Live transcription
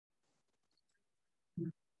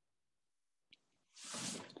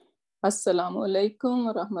Assalamu alaikum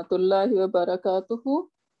wa rahmatullahi wa barakatuhu.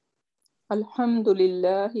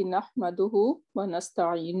 Alhamdulillahi nahmaduhu wa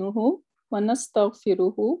nasta'inuhu wa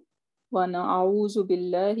nastaghfiruhu wa na'awuzu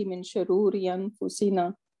billahi min sharuri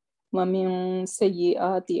anfusina wa min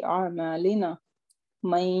sayyiati a'malina.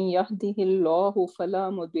 Man yahdihillahu fala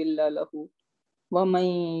mudilla lahu wa man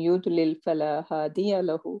yudlil fala hadiya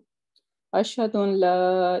lahu. Ashhadu an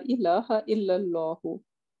la ilaha illallahu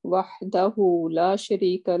wahdahu la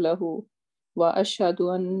sharika lahu wa ashhadu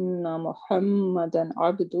anna Muhammadan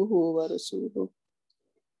abduhu wa rasuluhu.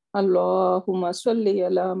 Allahumma salli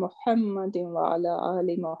ala Muhammadin wa ala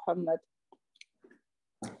ali Muhammad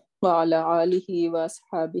wa ala alihi wa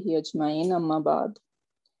ashabihi ajma'in, amma ba'd.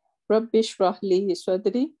 Rabbi shrah li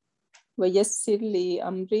sadri wa yassir li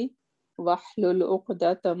amri wahlul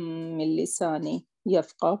uqdatam min lisani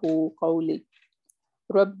yafqahu qawli.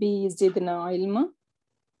 Rabbi zidna ilma.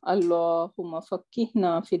 Allahumma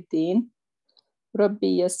fakkihna fid din.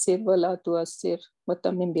 Rabbi yassir wa la tuassir wa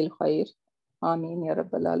tamim bil khair. Ameen ya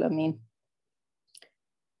rabbal alameen.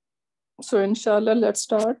 So inshallah, let's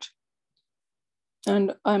start.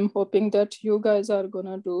 And I'm hoping that you guys are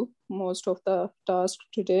gonna do most of the task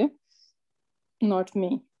today, not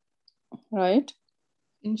me, right?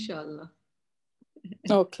 Inshallah.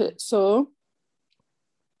 Okay, so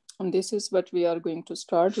this is what we are going to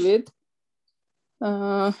start with.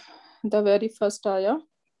 The very first ayah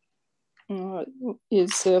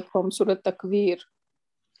is from Surah Takwir.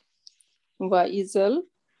 Wa izal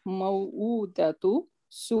maw'udatu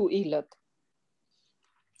su'ilat.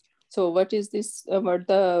 So what is this? What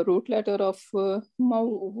the root letter of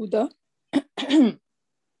maw'uda?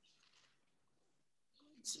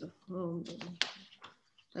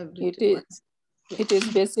 It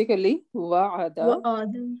is basically wa'ada.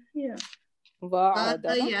 Yeah.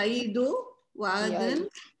 Wa'ada. Ya'idu wa'adan.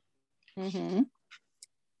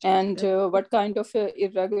 And what kind of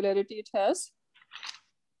irregularity it has?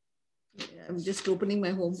 I'm just opening my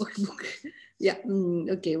homework book. Yeah.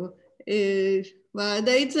 Okay. It's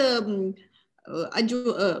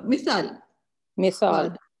misal.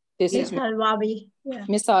 Misal. This is Misal wawi. Yeah.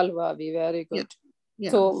 Misal wawi. Very good.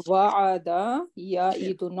 Yeah. So wa'ada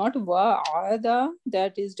ya'idu, not wa'ada.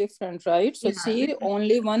 That is different, right? So see,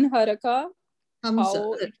 only one haraka.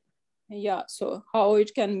 So how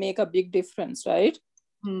it can make a big difference, right?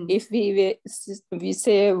 If we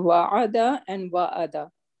say wa'ada and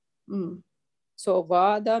wa'ada. So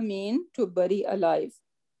wa'ada mean to bury alive.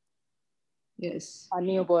 Yes. A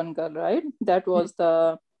newborn girl, right? That was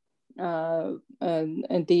the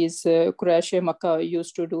these Quraysh Makkah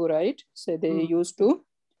used to do, right? So they used to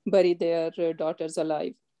bury their daughters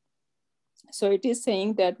alive. So it is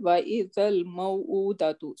saying that wa'idhal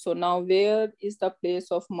maw'udatu. So now where is the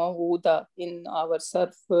place of maw'uda in our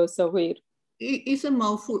Sarf Sawir? It's a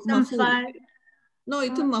maful. No,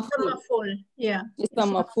 it's a maful. Yeah. It's a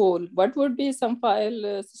maful. What would be some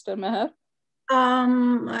file, Sister Meher?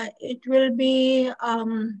 It will be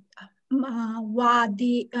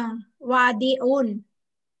wadi'un.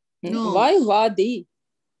 No. Why wadi?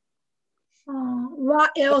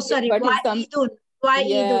 Wa'idun.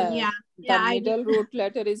 Wa'idun, yeah. The middle root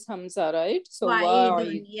letter is Hamza, right? So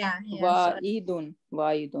wa'idun, wa'idun.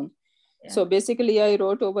 Wa'idun. Yeah. So basically I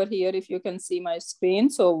wrote over here, if you can see my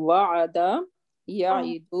screen. So wa'ada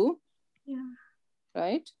ya'idu. Yeah.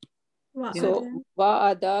 Right? So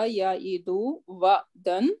wa'ada ya'idu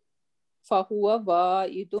wa'dan fahuwa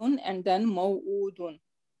wa'idun and then maw'udun.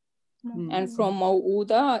 And from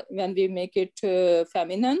maw'uda, when we make it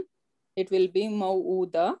feminine, it will be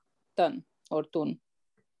maw'uda tan or tun.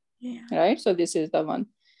 Yeah. Right? So this is the one.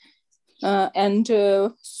 And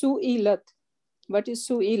su'ilat. What is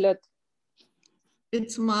su'ilat?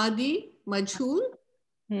 It's Madi, Majhul.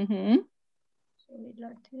 And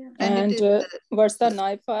what's the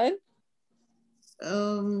naib file?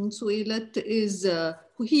 Su'ilat is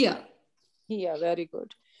Hiya. Hiya, very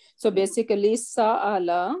good. So basically,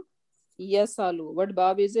 Sa'ala, Yasalu. What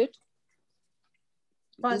bab is it?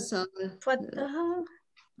 Fataha.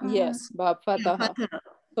 Yes, bab Fataha.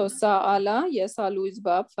 So Sa'ala, Yasalu is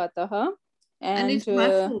bab Fataha. And it's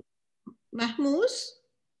Mahmuz?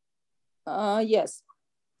 Yes.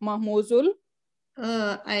 Mahmuzul.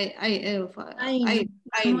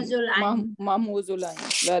 Mahmuzul Ain.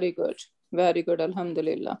 Very good. Very good.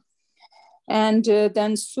 Alhamdulillah. And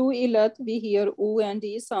then su'ilat, we hear u and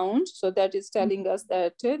e sound. So that is telling us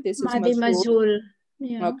that this is majhul.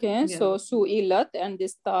 Yeah. Okay. Yeah. So su'ilat and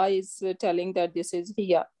this ta is telling that this is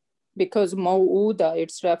hiya. Because maw'uda,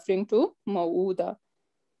 it's referring to maw'uda.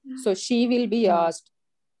 So she will be asked,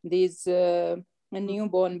 this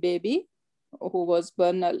newborn baby who was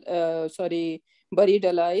buried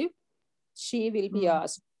alive, she will be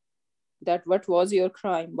asked that what was your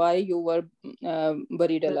crime, why you were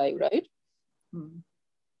buried alive, right?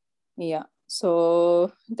 Yeah,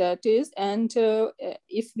 so that is, and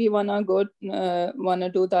if we wanna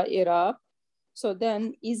do the Iraq, so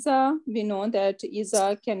then Iza, we know that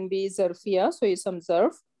Iza can be Zarfiya, so it's some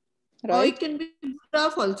Zarf, right? Oh, it can be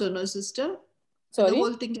Mudaf also, no, sister? Sorry? The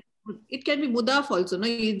whole thing, it can be Mudaf also, no,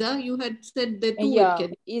 Ida? You had said the two, yeah, it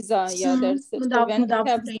can. Iza, yeah, that's it. So when we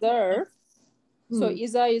have Zarf, so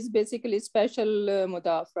Iza is basically special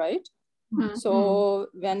Mudaf, right? So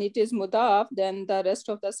when it is Mudaf, then the rest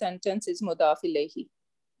of the sentence is Mudaf ilayhi.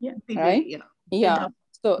 Yeah. Right? Yeah. Yeah.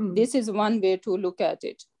 So this is one way to look at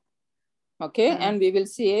it. Okay. And we will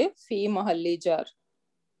say fi mahalli jar.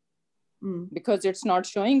 Because it's not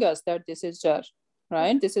showing us that this is jar.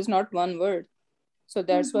 Right? This is not one word. So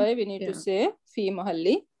that's why we need to say fi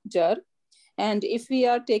mahalli jar. And if we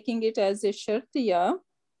are taking it as a shartiya,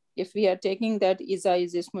 if we are taking that Iza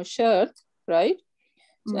is ismu shart, right?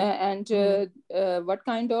 And what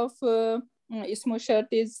kind of ismu shart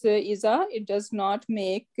is Iza? It does not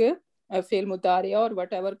make a fi'l mudari or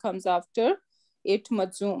whatever comes after it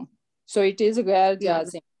majzoom. So it is ghair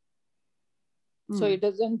jazim. So it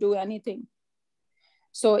doesn't do anything.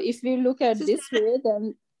 So if we look at this way,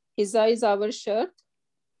 then Iza is our shart,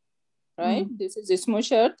 right? This is ismu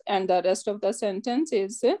shart, and the rest of the sentence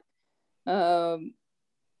is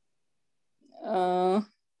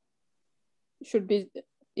should be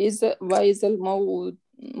is why is al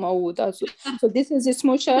mawud also. So this is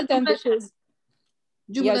ismu shart and this is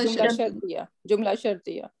jumla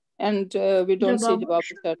shartiya, and we don't see jawab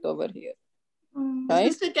shart over here,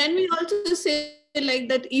 right? Sister, can we also say like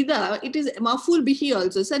that Ida, it is maful bihi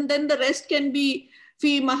also, and then the rest can be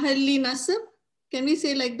fi mahalli nasab? Can we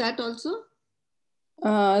say like that also?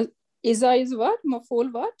 Iza is what?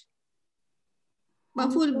 Maful what?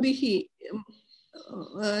 Maful bihi.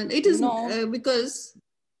 It is because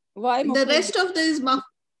why the rest of the is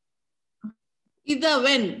either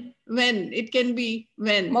when it can be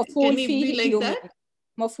when maful can it be like that?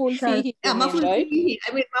 Maful fihi, yeah, maful right? fihi.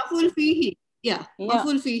 I mean maful fihi. Yeah,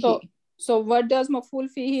 maful fihi. So what does maful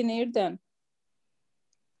fihi need then?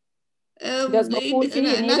 Does maful fihi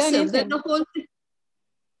need anything? Then the whole thing.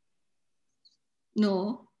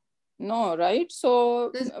 No, right?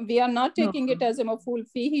 So we are not taking it as a maful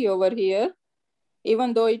fihi over here,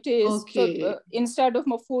 even though it is. Okay. So instead of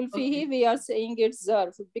maful fihi, we are saying it's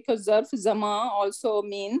zarf, because zarf zama also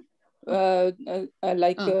mean the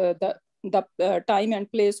time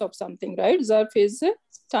and place of something, right? Zarf is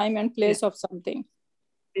time and place of something.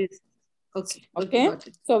 Okay.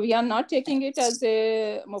 So we are not taking it as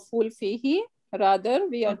a maful fihi, rather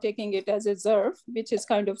we are taking it as a zarf, which is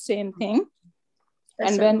kind of same thing.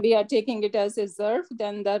 And when we are taking it as a zarf,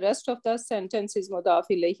 then the rest of the sentence is mudaf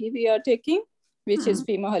ilayhi we are taking, which is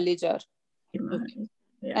fi mahalli jar.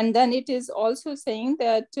 And then it is also saying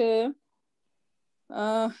that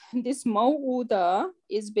this maw'uda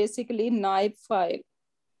is basically naib file.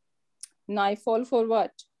 Naib file for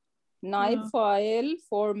what? Naib file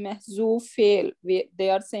for mahzoof fail. They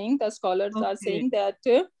are saying, the scholars are saying that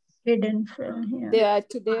hidden fail, that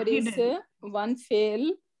there is one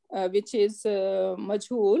fail which is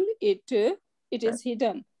majhul, it is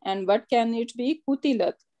hidden. And what can it be?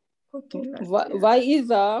 Kutilat. Why is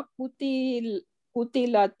the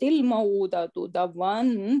kutilatil mawudatu,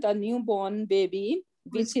 the newborn baby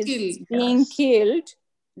which is being killed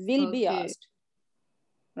will be asked,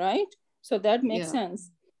 right? So that makes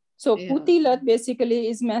sense. So kutilat basically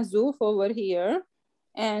is mahzoof over here,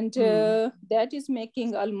 and that is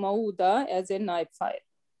making al mawuda as a naib file.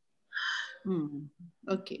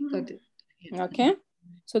 Okay, got it. Okay,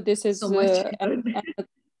 so this is so much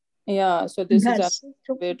yeah, so this is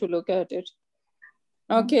a way to look at it.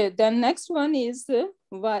 Okay, then next one is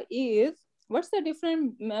wa is. What's the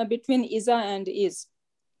difference between iza and is?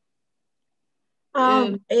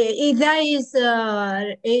 Iza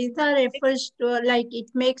refers to, like, it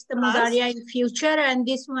makes the mudariya in future, and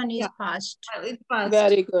this one is past.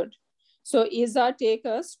 Very good. So iza take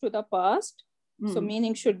us to the past. So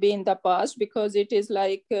meaning should be in the past, because it is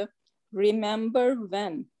like remember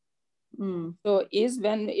when. So is,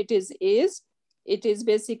 when it is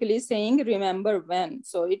basically saying remember when.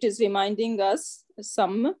 So it is reminding us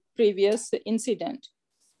some previous incident.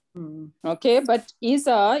 Okay, but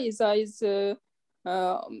Isa is always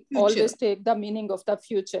take the meaning of the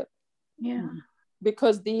future. Yeah.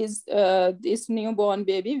 Because this newborn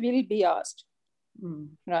baby will be asked.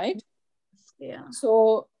 Right? Yeah.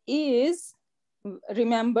 So is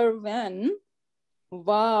remember when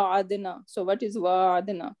wa'adna. So what is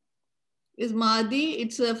wa'adna? is Mahdi.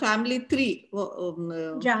 It's a family 3.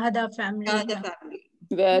 Jahada family. Jahada yeah. family.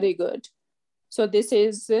 Very good. So this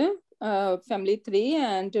is family 3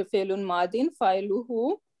 and Felun Madin,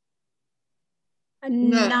 Failuhu.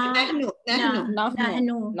 Nahnu.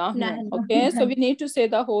 Nahnu. Okay, so we need to say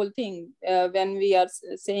the whole thing. When we are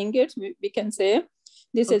saying it, we can say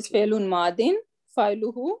this is Felun Madin,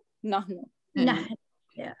 Failuhu Nahnu. Nahnu.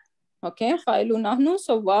 Yeah. Okay, Failu Nahnu.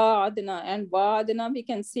 So Wa'adna, and Wa'adna, we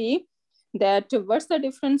can see that what's the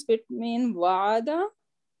difference between Wa'ada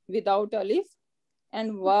without alif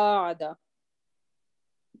and Wa'ada?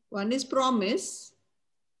 One is promise.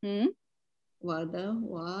 Hmm? Wada.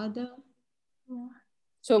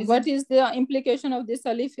 So what is the implication of this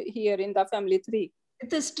alif here in the family 3?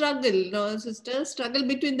 It's a struggle, no, sister? Struggle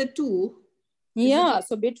between the two. Yeah,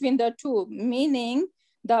 so between the two, meaning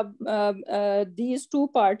these two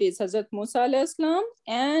parties, Hazrat Musa alayhi salam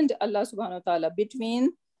and Allah subhanahu wa ta'ala,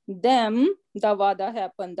 between them, the wada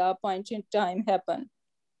happened, the appointed time happened.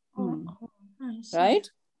 Right?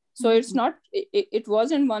 So it's not, it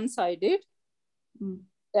wasn't one-sided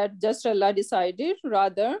that just Allah decided,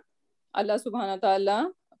 rather Allah subhanahu wa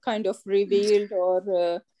ta'ala kind of revealed or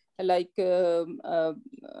with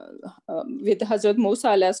Hazrat Musa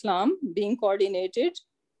alayhi salam being coordinated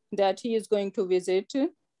that he is going to visit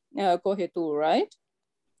Kohetur, right?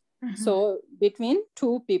 So between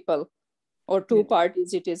two people or two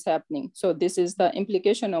parties it is happening. So this is the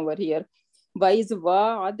implication over here. Wa'idh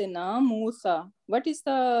wa'adna Musa. What is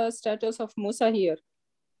the status of Musa here?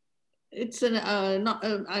 It's a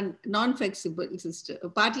non-flexible, sister.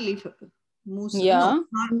 Partly Musa. Yeah.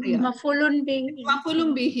 Mafulun bihi.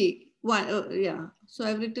 Mafulun bihi. Yeah. So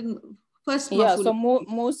I've written first. Yeah. So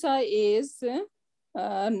Musa is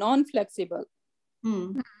non-flexible.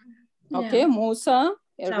 Okay. Yeah. Musa,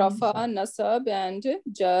 Rafa, Nasab, and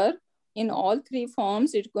Jar. In all three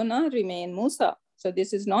forms, it's gonna remain Musa. So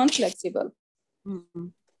this is non-flexible.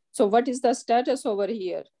 So what is the status over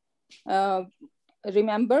here?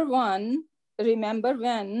 Remember when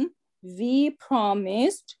we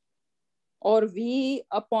promised or we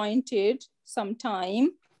appointed some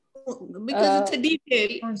time. Because it's a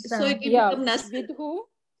detail. Musa. So it Yeah, becomes with who?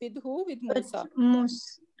 With Musa.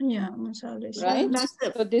 Yeah, Musa. Right?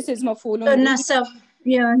 Nasab. So this is mafulun So bihi. Nasab.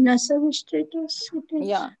 Yeah, Nasab status.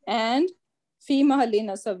 Yeah, and fi mahalli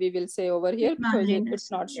nasab we will say over here because it's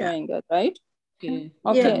not showing us, right? Okay.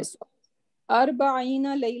 Okay. Yeah. So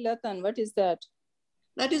arba'ina laylatan, what is that?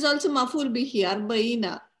 That is also maful bihi,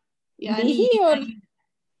 arba'ina. Bihi or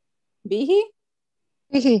bihi?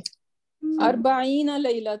 Bihi. Arba'ina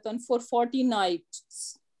laylatan, for 40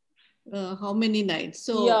 nights. How many nights?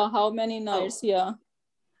 So Yeah, how many nights? Yeah.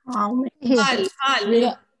 How many? Hal.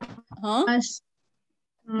 Yeah. Huh?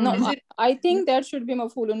 No, Is it? I think that should be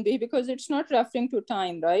mafulun bihi because it's not referring to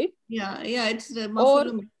time, right? Yeah, it's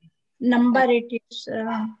mafulun bihi. Number it is.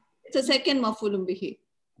 It's a second mafulun bihi.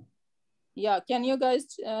 Yeah, can you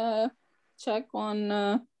guys check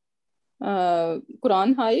on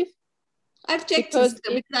Quran Hive? I've checked Because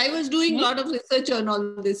because I was doing a lot of research on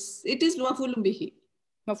all this. It is mafulun bihi.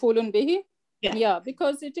 Mafulun bihi? Yeah. Yeah,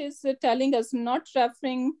 because it is telling us, not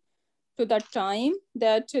referring to the time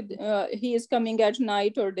that he is coming at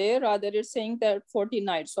night or day, rather it's saying that 40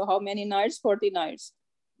 nights. So how many nights? 40 nights.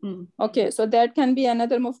 Okay, so that can be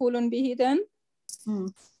another mafulun bihi then.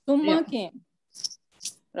 Summa came,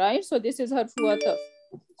 right? So this is harfu ataf.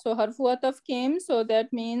 So harfu ataf came, so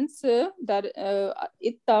that means that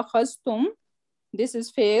ittakhastum, this is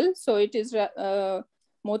fail, so it is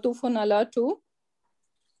motufun ala to.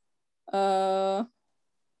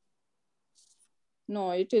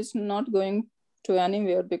 No, it is not going to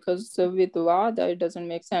anywhere because with wa'ada it doesn't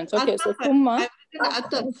make sense. Okay, so summa.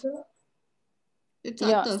 It's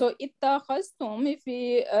yeah, ataf. so ittakhastum, if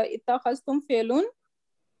we ittakhastum failun.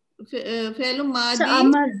 Failum madi.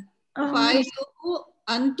 Amar. Failuhu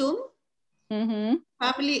antum.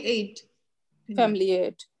 Family 8. Family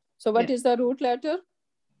 8. So what is the root letter?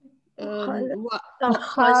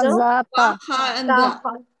 Khazata.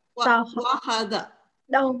 Wahada.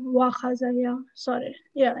 No, Wakhaza, yeah. Sorry.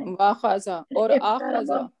 Yeah. Wakhaza or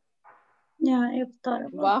akhaza. Yeah,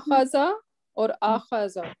 iftar. Wakhaza or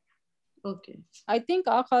akhaza. Okay. I think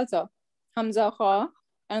akhaza. Hamza kha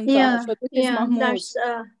and yeah, so this is mahmuz.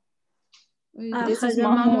 This is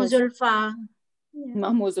mahmuzul fa.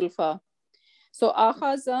 Mahmuzul fa. So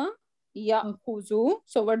akhaza ya'khuzu.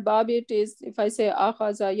 So what bab it is if I say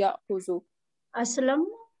akhaza ya'khuzu? Aslam?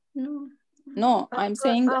 No, I'm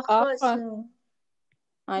saying akhaza.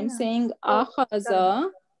 I'm saying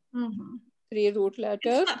akhaza. 3 root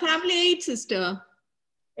letters. Family 8, sister.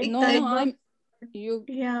 No, You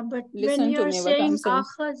Yeah, but when listen to you're me what I'm saying saying.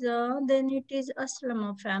 Akhaza, then it is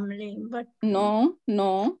Aslama family. But No.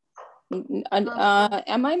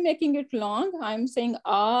 Am I making it long? I'm saying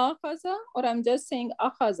akhaza or I'm just saying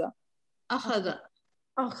akhaza? Akhadha.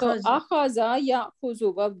 So Akhaza. akhaza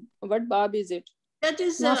ya'khuzu. What bab is it? That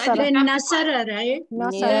is Nasara. Then family Nasara, right?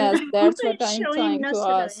 Yes, that's what It's I'm showing trying to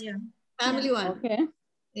Nasara, ask. yeah. family one. Okay.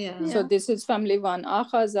 Yeah. So this is family one.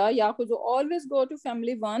 Akhaza ya'khuzu. Always go to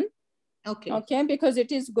family one. Okay. Okay, because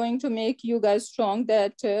it is going to make you guys strong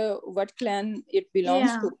that what clan it belongs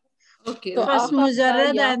Yeah. to. Okay. So First akhaza Muzarrad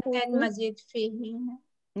and ya'khuzu. then Mazid Fihi.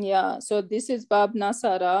 Yeah, so this is Bab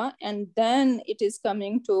Nasara, and then it is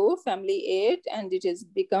coming to family 8, and it is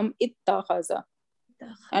become Ittakhaza.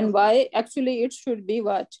 And why? Actually, it should be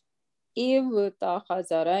what?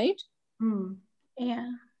 Ibtakhaza, right? Yeah.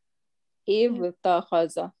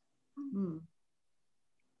 Ibtakhaza.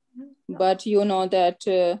 But you know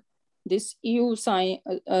that this U sign,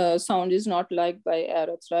 sound is not liked by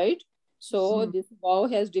Arabs, right? So this waw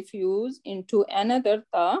has diffused into another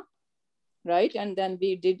ta, right? And then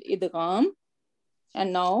we did idgham.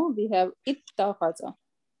 And now we have ittakhaza.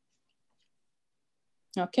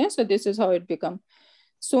 Okay, so this is how it becomes.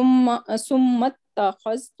 Summa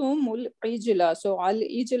takhaztumul ijla. So al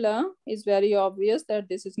ijla is very obvious that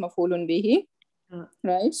this is mafulun bihi,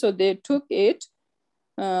 right? So they took it,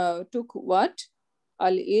 took what?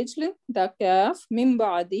 Al ijl, the calf, min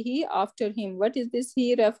ba'dihi, after him. What is this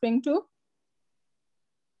he referring to?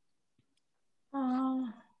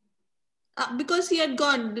 Because he had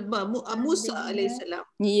gone, Musa alayhi salam.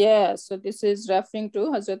 Yes, so this is referring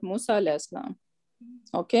to Hazrat Musa alayhi salam.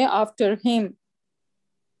 Okay, after him.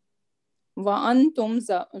 Wa antum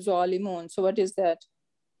zalimun. So what is that?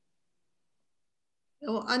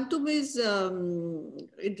 Oh, Antum is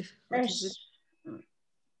what is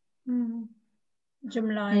it?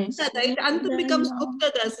 Jumla is. Antum becomes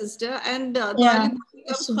Mubtada, sister, and Yeah, Zalimun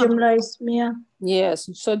becomes Jumla is Mia. Yes,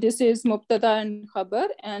 so this is Mubtada and Khabar,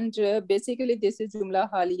 and basically this is Jumla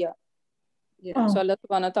Haliya. Yeah. So Allah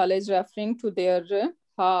subhanahu wa ta'ala is referring to their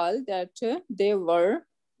hal that they were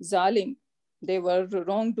zalim. They were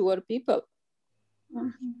wrongdoer people.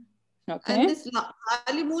 Okay. And this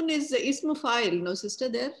Zalimun is Ismu Fa'il, no, sister,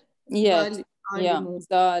 there? Yes. Yeah.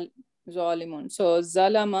 Zalimun. So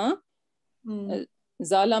Zalama,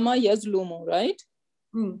 Zalama yazlumu, right?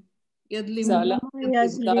 Yadlimu.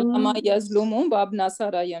 Zalama yazlumu, Bab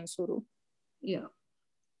Nasara yansuru. Yeah.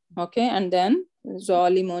 Okay, and then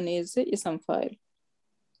Zalimun is Ism Fa'il.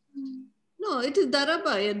 No, it is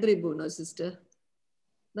Daraba Yadribu, no, sister.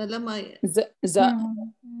 Zalama.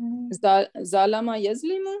 Zalama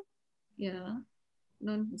yazlimu? Yeah.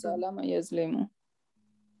 No. Zalama yazlimu.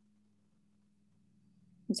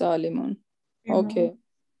 Zalimun. Okay.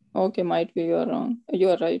 Okay, might be you're wrong.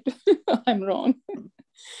 You're right. I'm wrong.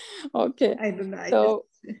 Okay. I don't know. So,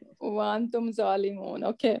 wantum zalimun.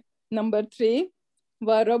 Okay. Number 3.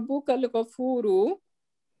 Wa rabbuka al-ghafuru.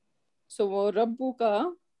 So, wa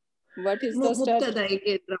rabbuka, what is the status? Very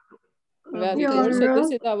good. So,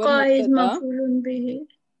 this is our mubtada.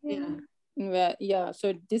 Yeah.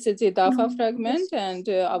 So, this is idafa fragment and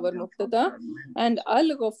our mubtada. And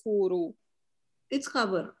al-ghafuru. It's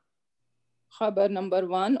khabar. Khabar number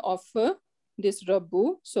 1 of this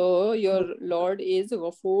Rabbu. So your Lord is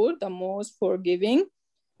Ghafoor, the most forgiving.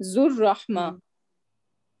 Zur Rahma,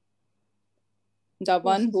 the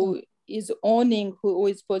one who is owning, who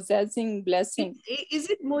is possessing blessing. Is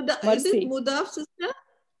it mudaf? Mercy. Is it mudaf, sister?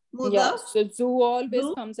 Mudaf? Yeah, so Zu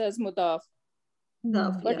always comes as mudaf.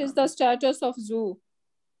 What is the status of Zu?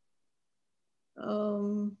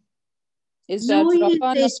 Is that Zu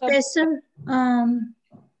Rafa is a Nasab? special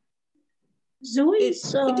Zu is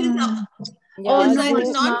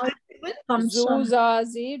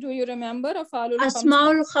Zuzazi, do you remember Afalul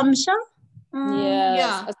Asmaul Khamsa?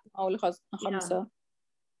 Yes, Asmaul Khamsa.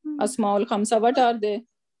 Asmaul Khamsa, what are they?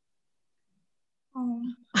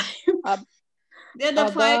 They're the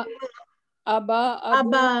 5.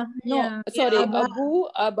 Abba. No, Yeah. sorry, Abba. Abu,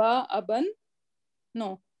 Abba, Aban.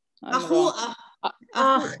 No, I'm Akhu, wrong.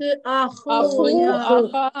 Akhu,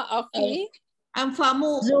 Akha, Akhi. I'm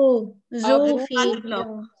Famu. Zu, Fi.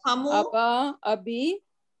 Famu. Abba, Abi,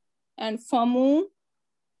 and Famu.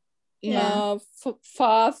 Yeah.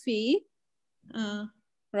 Fa, Fi.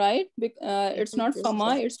 Right? It's not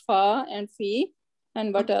Fama, it's Fa and Fi.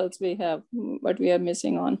 And what else we have? What we are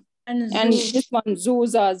missing on? And this one, Zu,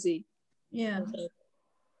 Zazi. Yeah.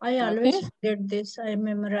 I always forget this. I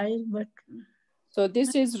memorize, but. So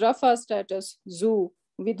this is Rafa status, Zu.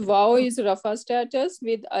 With Waw is Rafa status,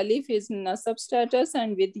 with Alif is Nasab status,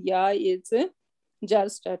 and with Ya is Jar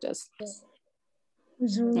status.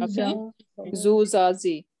 Okay. Zu, za,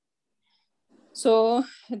 zi. So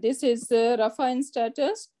this is Rafa in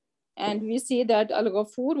status. And we see that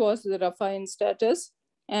Al-Ghafur was the Rafa in status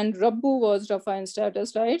and Rabbu was Rafa in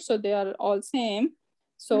status, right? So they are all same.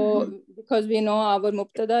 So because we know our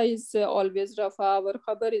Mubtada is always Rafa, our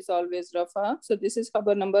Khabar is always Rafa. So this is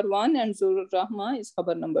Khabar number 1 and Zur Rahma is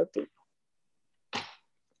Khabar number 2.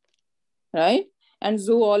 Right? And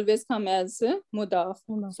Zu always come as Mudaf.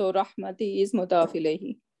 So Rahmati is Mudaf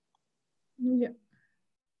ilayhi. Yeah.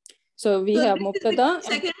 So we have Mubtada.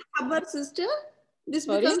 Second Khabar, sister. This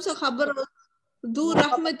Sorry? becomes a Khabar. Du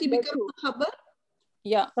Rahmati becomes a Khabar.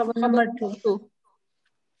 Yeah. Khabar number 2.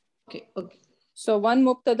 Okay, okay. So 1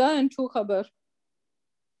 Mubtada and 2 Khabar.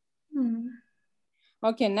 Hmm.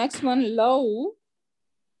 Okay, next one, Law.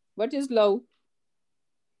 What is Law?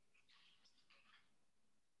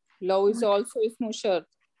 Law is also Ismu Shart.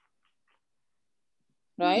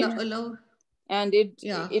 Right? Law. And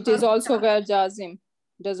it is also where Jazim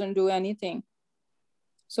doesn't do anything.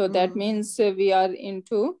 So that means we are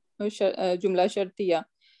into Jumla Shartiya.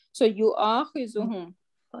 So you akhizuhum.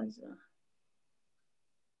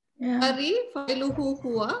 Ari fa'iluhu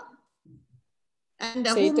huwa. And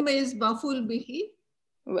hum is maful bihi.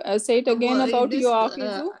 Say it again about this, you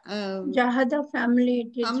akhizu. Jahada family,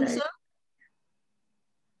 it is Hamza.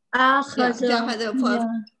 right. Jahada first.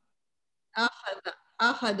 Yeah.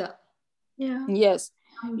 Akhada. Yeah. Yes.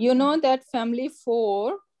 You know that family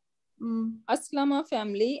 4, Aslama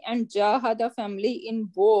family and Jahada family, in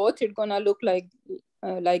both it's gonna look like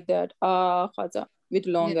that, Khaza with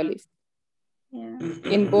long alif. Yeah.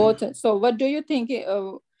 In both. So what do you think?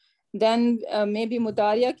 Then maybe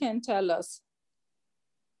Mudaria can tell us,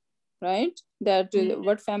 right? That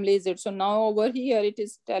what family is it? So now over here it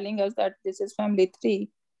is telling us that this is family 3.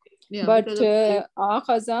 Yeah, but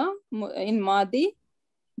Khaza in Madi,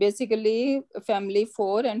 basically family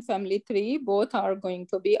 4 and family 3 both are going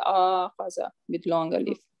to be Khaza with long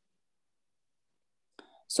alif.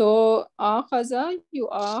 So Khaza, you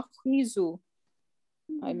akhizu.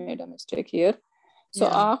 I made a mistake here. So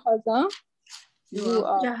Khaza, you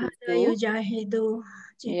akhizu.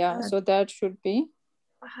 Yeah, so that should be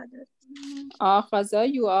Khaza,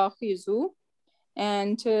 you akhizu.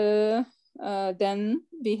 And then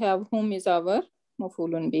we have whom is our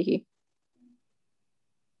mafulun bihi.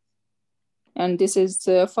 And this is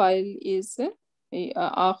file is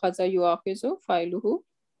akhaza yuakhizu filuhu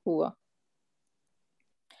huwa.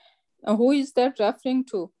 Who is that referring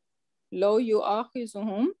to? Lo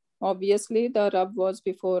yuakhizuhum. Obviously the Rab was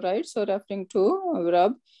before, right? So referring to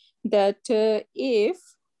Rab, that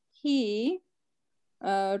if he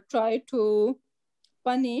try to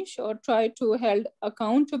punish or try to held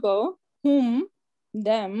accountable whom,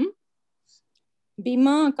 them,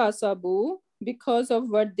 bima kasabu, because of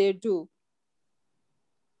what they do.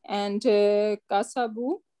 And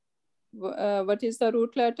kasabu, what is the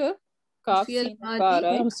root letter? Kaf sin ba,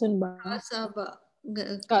 right? Kasaba.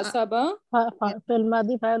 Kasaba. Fil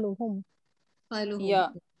madi fa'iluhum. Yeah.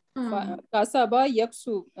 Kasaba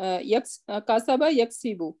yaksu. Kasaba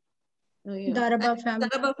yaksibu. Daraba family.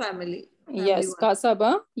 Daraba family. Yes,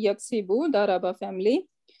 Kasaba yaksibu, Daraba family.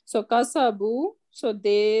 So Kasabu, so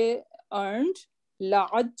they earned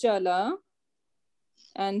la'ajjala.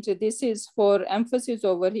 And this is for emphasis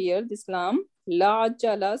over here, this lam.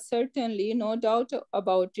 La'ajjala, certainly, no doubt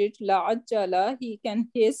about it. La'ajjala, he can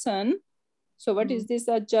hasten. So what is this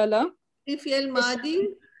ajjala? If el madi.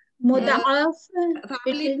 Muda'af.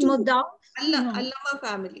 Family It is 2. Muda'af. Allama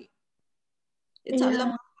family. It's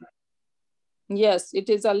Allama. Yes, it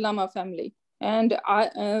is Allama family. And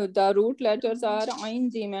the root letters are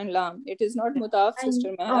Ain, Jim, and Lam. It is not Mudaf,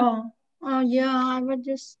 Sister Mehra. Oh, yeah, I was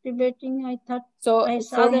just debating. I thought so I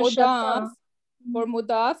saw for the Mudaf, shata. for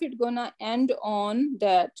Mudaf, it's gonna end on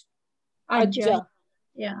that. Ajja.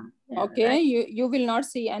 Yeah. Okay, right. You will not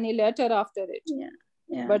see any letter after it.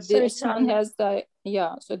 Yeah. But so this one has the,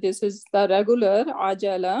 so this is the regular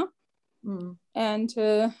Ajala. And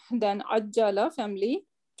then Ajjala family,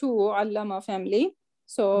 2 Allama family.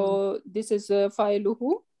 So this is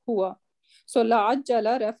Fa'iluhu huwa. So La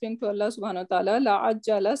Ajjala, referring to Allah subhanahu wa ta'ala, La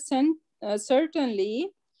Ajjala,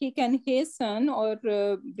 certainly he can hasten or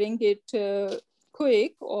bring it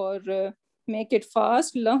quick or make it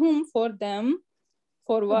fast. Lahum, for them.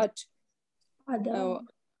 For what?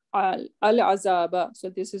 Al-azaba. So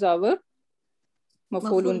this is our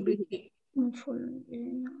mafulun bihi.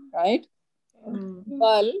 Right?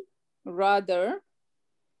 Bal, rather,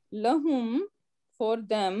 lahum, for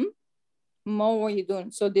them,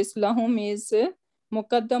 mawidun. So this lahum is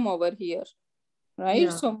muqaddam over here.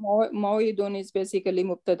 Right? So mawidun is basically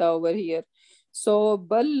mubtada over here. So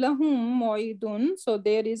bal lahum mu'idun. So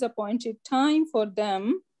there is appointed time for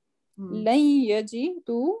them. Lan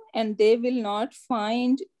yajidu, and they will not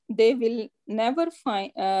find. They will never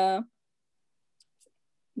find. Lan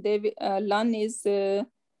is. They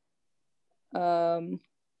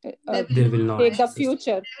will not. Take the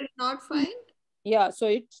future. They will not find. Yeah, so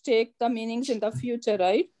it take the meanings in the future,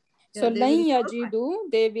 right? Yeah, So they lan will never yajidu,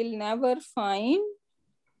 they will never find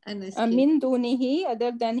an escape. min dunihi,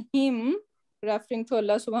 other than him, referring to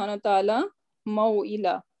Allah subhanahu wa ta'ala,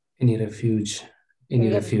 maw'ila. Any refuge. Any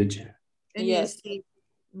Yes. refuge. Any Yes. escape.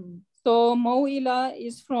 So maw'ila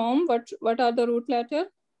is from what are the root letter?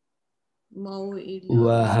 Maw'ila.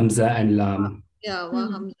 Wa hamza and lam. Yeah, wa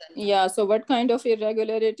hamza. Yeah, so what kind of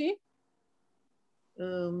irregularity? It's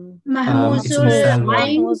Mahmuzul misal Ain.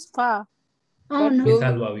 wawi. was far. Oh no.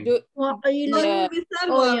 Misal wawi. Yeah.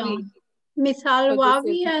 Oh yeah. Misal So this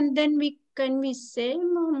Wawi, is- and then can we say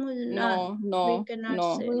Mahmuzul? No, we cannot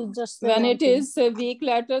no. say. We just say When one it thing. is a weak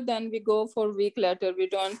letter, then we go for weak letter. We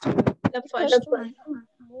don't. The first one.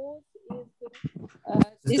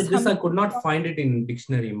 This I could not find it in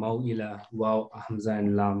dictionary. Maw'ila, waw, hamza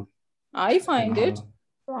and lam. I find it.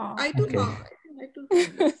 Wow. I do Okay. not. I do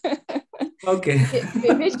not. Okay.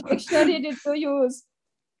 Which dictionary did you use?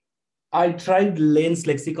 I tried Lane's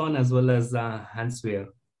lexicon as well as Hanswehr.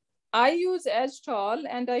 I use Edgetall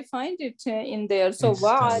and I find it in there. So Edgetall,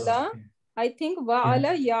 wa'ala, okay. I think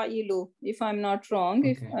wa'ala ya'ilu, if I'm not wrong.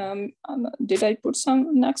 If Okay. did I put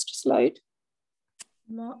some next slide?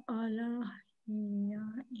 Ma'ala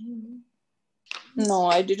ya'ilu. No,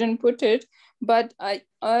 I didn't put it. But I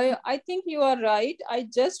think you are right. I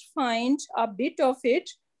just find a bit of it.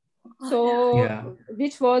 So Yeah.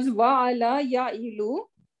 which was wa'ala ya'ilu.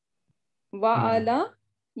 Wa'ala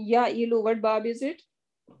ya'ilu. What bab is it?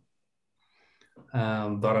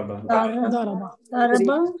 Daraba. Daraba.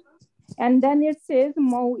 Daraba. And then it says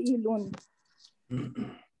maw'ilun.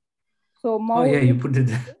 So Oh yeah, you put it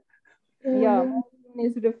there. yeah, maw'ilun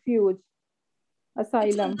is refuge,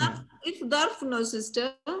 asylum. It's darf, no,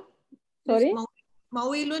 sister. Sorry?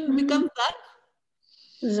 Mawilun becomes darf.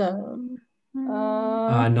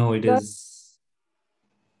 No, it is.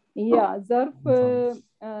 Yeah, zarf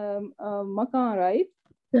makan, right?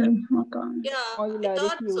 Yeah, Maw'ila, I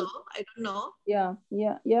thought refuge. so. I don't know. Yeah,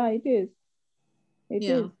 it is. It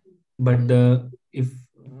Yeah. is. But if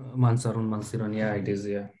Mansirun, yeah, it is,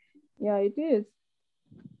 yeah. Yeah, it is.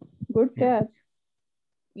 Good Yeah. catch.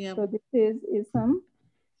 Yeah. So this is some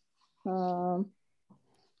So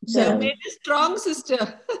you made it strong, sister.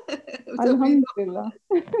 Alhamdulillah.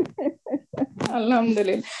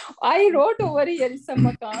 Alhamdulillah. I wrote over here some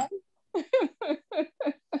makan.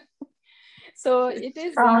 So it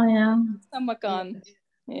is some makan.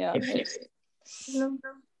 Yeah.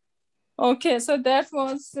 Okay, so that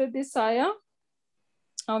was this ayah.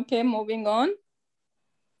 Okay, moving on.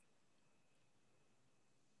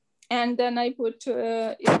 And then I put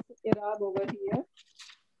Irab over here.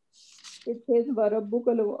 It says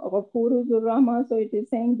Warabbuka Ghafuru Zurrahma. So it is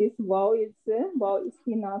saying this wow is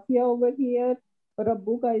Nafiya over here.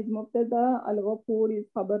 Rabbuka is Mubtada, Al-Ghafur is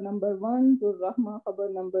Khabar number 1, Zurrahma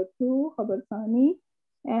Khabar number 2, Khabar Thani.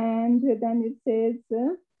 And then it says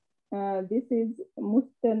this is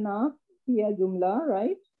Mustanaf Fiya Jumla,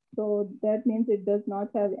 right? So that means it does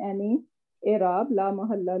not have any Irab, La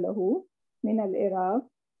Mahalla Lahu, Min al-Irab.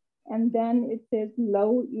 And then it says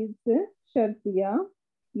Law is Shartiya.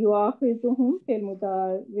 يؤاخذهم في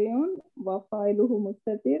المضارع وفاعله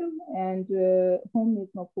مستتر and hum is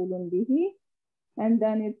مفعول به. And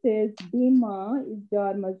then it says bima is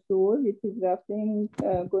jar majroor, which is referring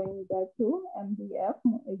going back to MDF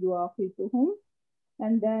يؤاخذهم.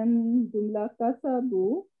 And then jumla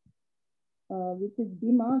kasabu, which is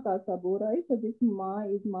bima kasabu, right? So this ma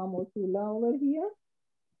is ma mawsula over here.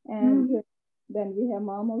 And then we have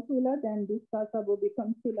ma mawsula, then this kasabu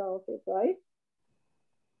becomes sila of it, right?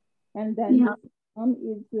 And then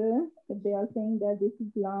is they are saying that this is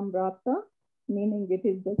lam rabta, meaning it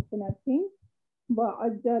is just connecting.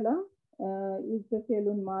 Ba'ajjala is the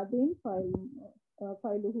fi'lun madin,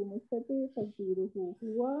 fa'iluhu mustatir, taqdiruhu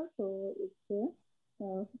huwa. So it's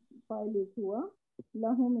fa'il is huwa.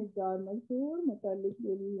 Lahum is jar majroor, mutalliq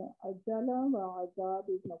bil ajjala, wa azab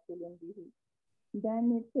is maf'ulun bihi.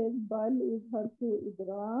 Then it says bal is harfu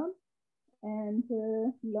idrab, and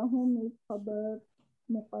lahum is khabar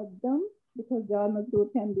muqaddam, because jar majroor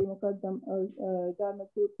can be muqaddam, jar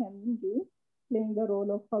majroor can be playing the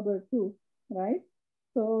role of khabar too, right?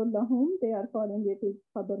 So lahum, they are calling it is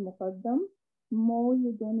khabar muqaddam.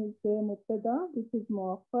 Maw'idun is mubtada, which is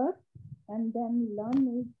muakhar, and then lan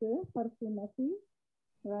is harfu nafi,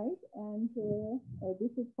 right? And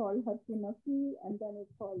this is called harfu nafi, and then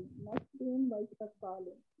it's called nasbin by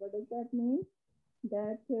istakbalin. What does that mean?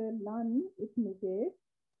 That lan it negates,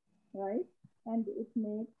 right? And it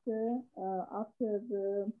makes after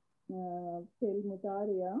fi'l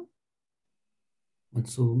mudariya,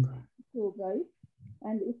 Mansoob. so, right?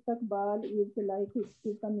 And istakbal is like it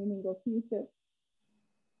is the meaning of future,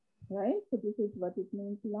 right? So this is what it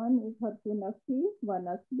means. Lan is harfu nafi wa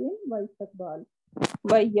nasbin wa istakbal.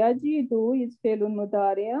 Wa yajidu is fi'lun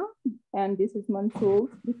mudariya, and this is mansoob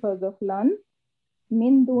because of lan.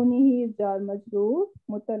 Min dunihi is jar majroor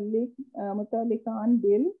mutalikan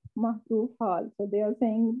bil mahdoof hal. So they are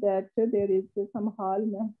saying that there is some hal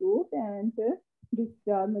mahdoof, and this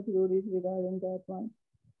jar majroor is regarding that one.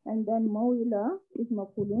 And then mawila is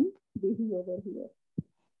mafulun bihi over here.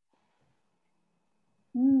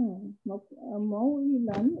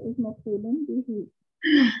 Mawilan is mafulun bihi.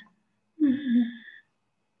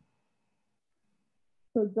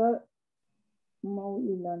 So the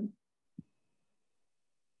mawilan.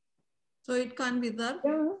 So it can't be the.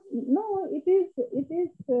 Yeah, no, it is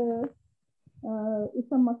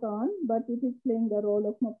it's a makan, but it is playing the role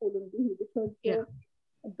of mafulun bihi because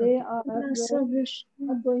they are not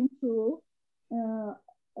going to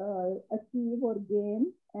achieve or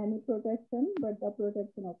gain any protection but the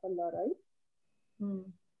protection of Allah, right?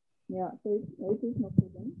 Yeah, so it is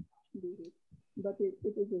mafulun bihi, but it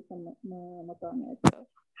is a makan as well.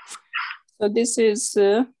 So this is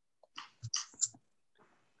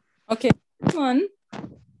okay. One.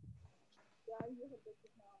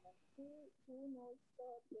 Who knows the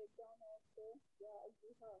breakdown of the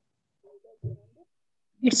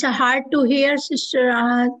It's hard to hear,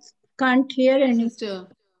 sister. Can't hear any. Sister.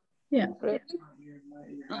 Yeah.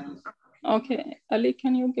 Okay, Ali,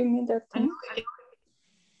 can you give me that thing?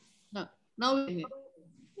 Now we hear.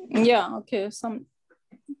 Yeah, okay.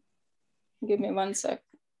 Give me 1 sec.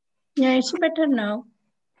 Yeah, it's better now.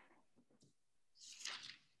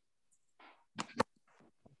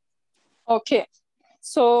 Okay.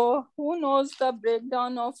 So who knows the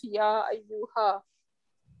breakdown of Ya Ayyuha?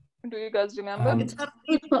 Do you guys remember? It's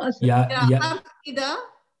It Yeah. harf nida.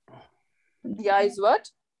 Ya is what?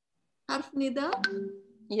 Harf nida.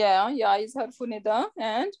 Yeah, Ya is harfu nida,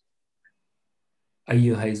 and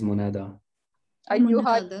Ayyuha is munada.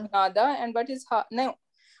 Ayyuha is munada, and what is ha? No,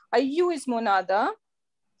 Ayyu is munada,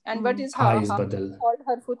 and what is Ha is badal. Called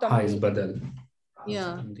harfu Ha is tambi. badal.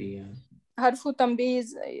 Yeah. Harfu tambi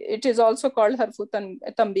is, it is also called harfu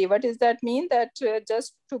tambi. What does that mean? That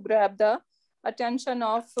just to grab the attention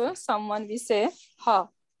of someone, we say ha.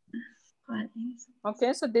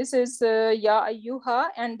 Okay, so this is Ya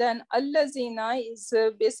Ayyuha, and then Allazina is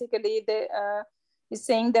basically is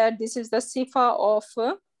saying that this is the sifa of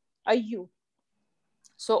Ayyu.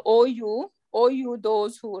 So O you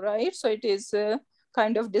those who, right? So it is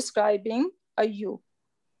kind of describing Ayyu,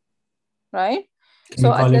 right? Can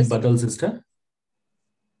you call it badal, sister?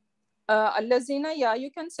 Allazina, yeah, you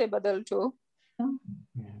can say badal too.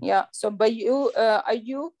 Yeah, so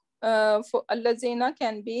Ayyu for Allazina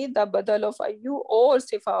can be the badal of Ayyu or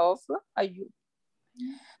sifa of Ayyu.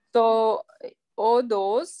 So, all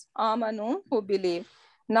those amanu who believe.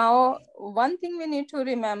 Now, one thing we need to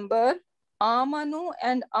remember, amanu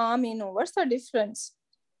and aminu. What's the difference?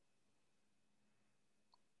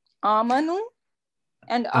 Amanu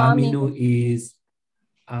and aminu.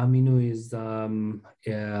 Aminu is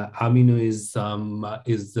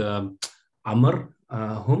Amr,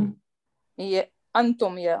 whom? Yeah,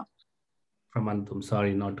 antum, yeah. From antum,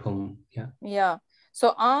 sorry, not whom. Yeah. Yeah.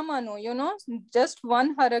 So amanu, you know, just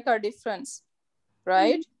one haraka difference,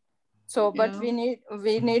 right? So, but we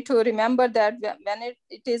need to remember that when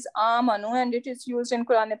it is amanu and it is used in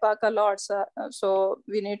Quran Pak a lot, so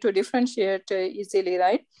we need to differentiate easily,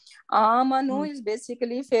 right? Amanu is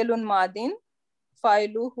basically failun madin,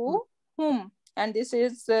 failuhu hum, and this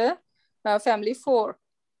is family 4.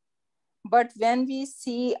 But when we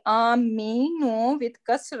see aminu with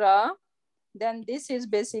kasra, then this is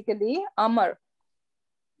basically amar.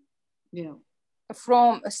 Yeah.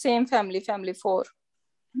 From same family 4.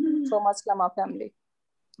 From Aslama family.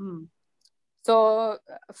 So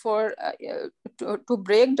for to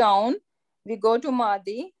break down, we go to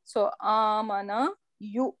Madi. So amana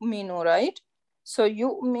yu'minu, right? So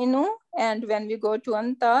yu'minu, and when we go to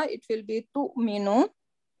anta, it will be tu'minu,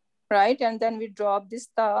 right? And then we drop this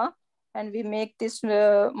ta and we make this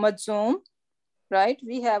majzoom, right?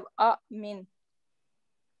 We have amin,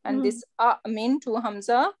 and this amin to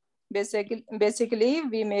hamza, basically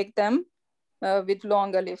we make them with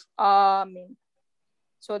long alif, amin.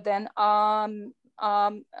 So then amin,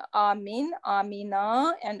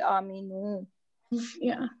 amina, and aminu.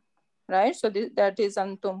 Yeah. right? So that is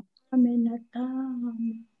antum. Aminata.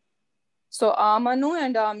 So amanu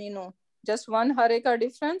and aminu, just one hareka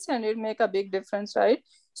difference and it make a big difference, right?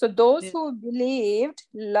 So those who believed,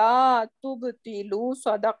 la tubtilu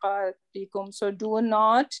sadaqatikum. So do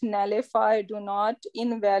not nullify, do not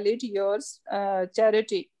invalid your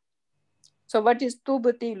charity. So what is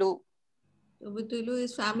tubtilu? Tubtilu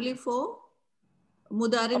is family 4.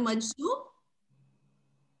 Mudari majzu.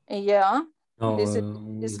 Yeah. No,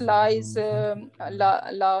 This law is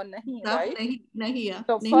law nahi, right? Nahi, yeah.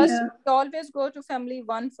 So Nahi. first, we always go to family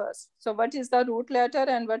 1 first. So what is the root letter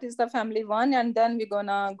and what is the family 1? And then we're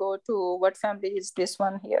gonna go to what family is this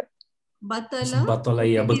one here. Batala. Batala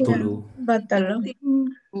yabatulu. Batala.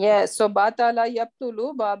 Yes, so batala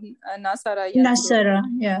yaptulu, bab nasara yansuru. Nasara,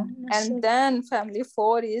 yeah. And then family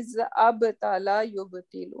 4 is abtala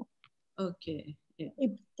yubtilu. Okay. Yeah.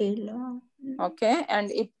 Ibtila. Okay, and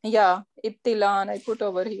ibtilan I put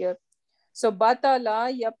over here. So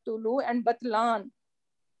batala yaptulu and batlan.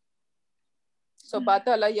 So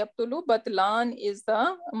batala yaptulu, batlan is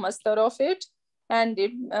the master of it, and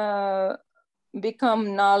it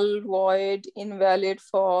become null, void, invalid,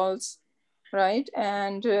 false, right?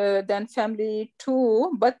 And then family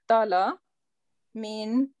 2, battala,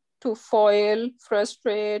 mean to foil,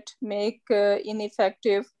 frustrate, make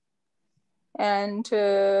ineffective. And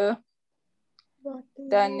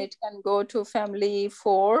then it can go to family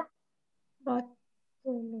 4.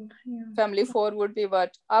 Family 4 would be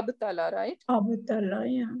what? Abtala, right? Abtala,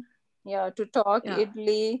 yeah. Yeah, to talk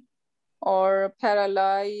idly or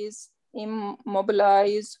paralyze,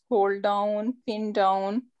 immobilize, hold down, pin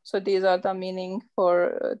down. So these are the meaning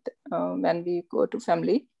for when we go to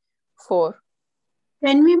family 4.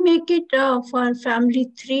 Can we make it for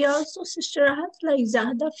family 3 also, Sister Rahat, like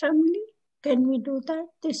Zahda family? Can we do that,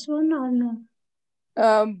 this one or no?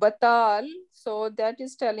 Batal, so that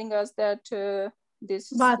is telling us that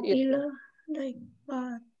this Batila, like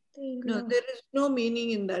Batila. No, there is no meaning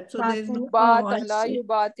in that. So there is no Batala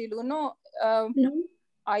yubatilu. No, no,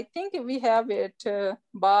 I think we have it.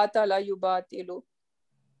 Batala yubatilu.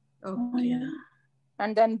 Oh, yeah.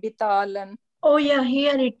 And then bitalan. Oh yeah,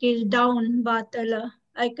 here it is down, Batala.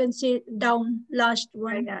 I can see down, last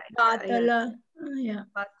one. Batala. Yeah.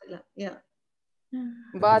 Batala, yeah.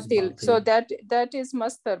 Batil. So that is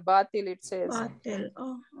master. Batil, it says. Batil.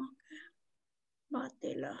 Oh, okay.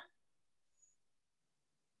 Batila.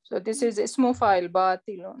 So this is ismu file,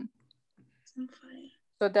 batilun.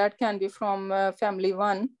 So that can be from family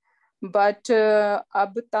 1. But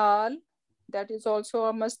abtal, that is also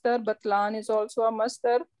a master. Batlan is also a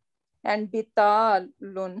master. And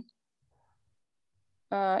bitalun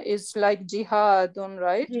is like jihadun,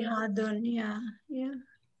 right? Jihadun, yeah.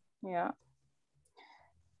 Yeah.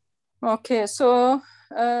 Okay, so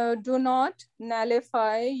do not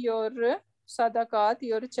nullify your sadaqat,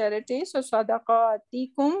 your charity. So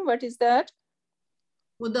sadaqatikum, what is that?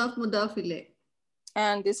 Mudaf mudafile.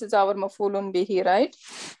 And this is our mafulun bihi, right?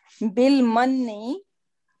 Bil manni,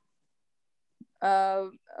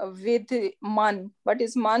 with man. What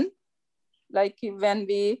is man? Like when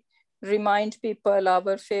we remind people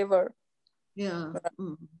our favor. Yeah.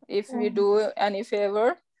 If we do any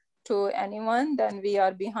favor to anyone, then we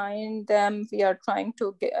are behind them. We are trying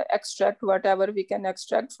to extract whatever we can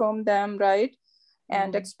extract from them, right?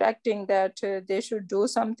 And expecting that they should do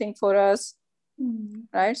something for us,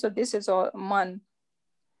 right? So this is all man.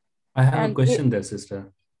 I have a question there,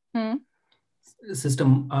 sister. Sister,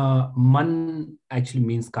 man actually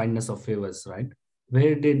means kindness of favors, right?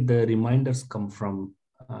 Where did the reminders come from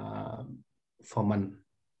for man?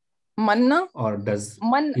 Manna? Or does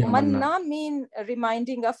manna mean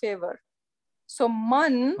reminding a favor. So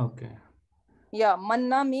man, okay. Yeah,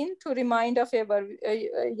 manna mean to remind a favor.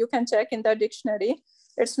 You can check in the dictionary.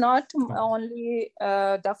 It's not only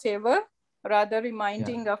the favor, rather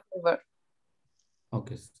reminding a favor.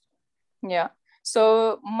 Okay. Yeah.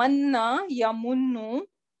 So manna yamunnu.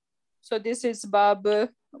 So this is bab.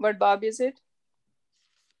 What bab is it?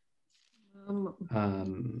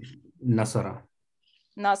 Nasara.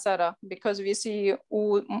 Nasara, because we see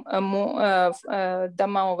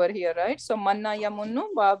dhamma over here, right? So manna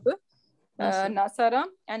yamunnu bab nasara,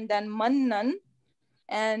 and then mannan,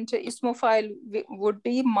 and ismu file would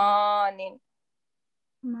be manin.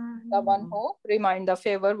 The one who remind the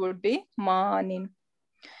favor would be manin.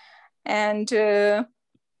 And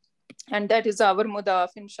that is our mudaf,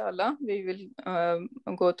 inshallah. We will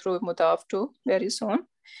go through mudaf too very soon.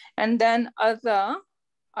 And then other,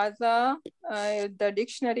 the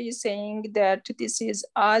dictionary is saying that this is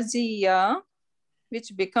aziya,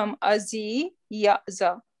 which become azi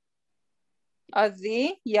yaza.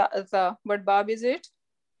 Adi, ya, the. What bab is it?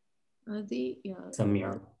 Adi, yeah.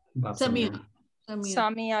 Samia. Samia.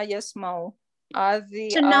 Samia yasmau. Adi.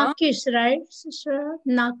 It's a Nakis, right, sister?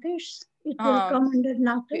 Nakis. It will come under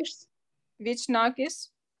Nakis. Which Nakis?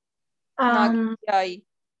 Um. Nakis,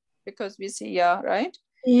 because we see ya, right?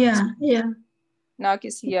 Yeah.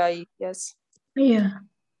 Nakis yai, yes. Yeah.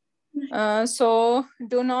 So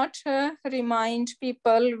do not remind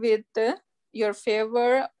people with your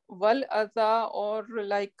favor, wal adha, or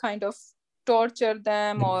like kind of torture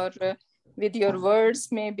them, or with your words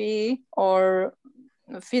maybe, or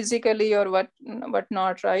physically, or what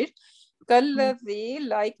not, right? Kalladhi,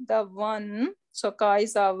 like the one. So ka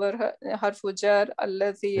is our harfu jar,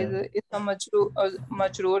 alladhi is a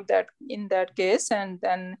majroor that in that case, and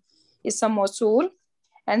then is a mawsool.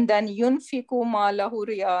 And then yunfiku ma lahu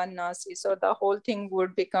riya nasi. So the whole thing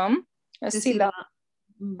would become a sila,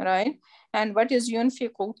 right? And what is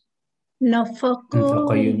yunfiku?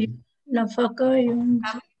 Nafaka Nafaka.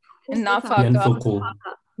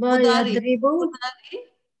 Yadribu.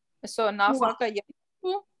 So nafaka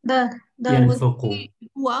yanfuku. Yanfuku.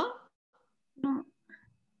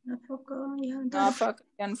 Nafaka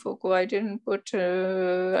yanfuku.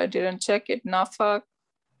 I didn't check it. Nafak.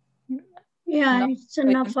 Yeah, it's a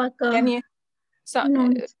nafaka.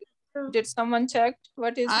 Did someone check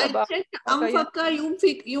what is the I checked amfaka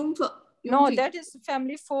yumfik. No, that is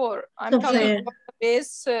family 4. I'm talking about the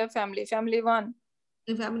base family 1.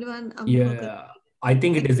 The family 1. Yeah, I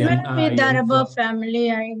think it is maybe Daraba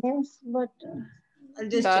family, I guess, but I'll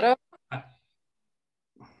just check.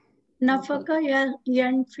 Nafaka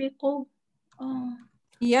yanfiku.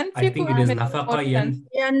 I think it is nafaka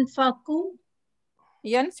yanfaku.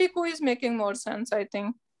 Yanfiku is making more sense, I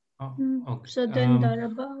think. Okay. So then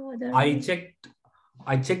Daraba. I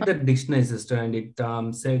checked the dictionary, sister, and it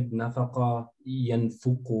said nafaka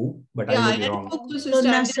yanfuku, but I may be wrong. So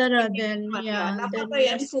Nasara then, yeah. Nafaka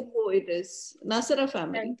yanfuku it is. Nasara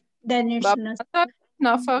family. Then it's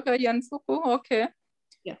Nafaka yanfuku, okay.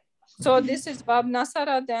 Yeah. So this is Bab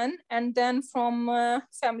Nasara then, and then from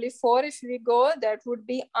family 4, if we go, that would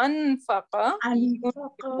be Anfaqa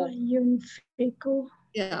yunfiku.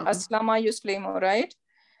 Yeah. Aslama yuslimu, right?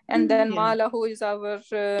 And then Malahu is our,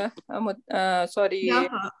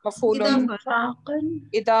 mafulun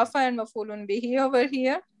idafa and mafulun bihi over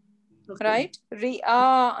here, right?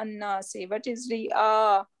 Ri'a an-nasi. What is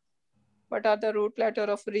Ri'a? What are the root letter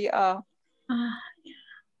of Ri'a?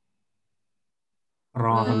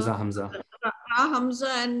 Ra, Hamza. Ra, Hamza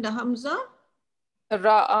and Hamza?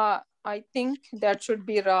 Ra'a. I think that should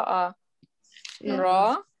be Ra'a. Yeah.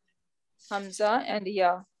 Ra, Hamza, and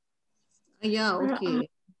Ya. Yeah, okay.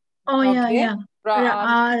 Oh, okay. Yeah.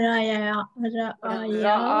 Ra'a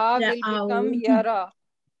will become Yara.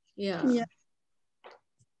 Yeah.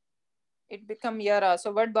 It become Yara.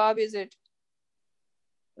 So what Bab is it?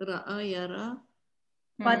 Ra'a, Yara.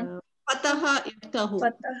 Fataha, Iftahu.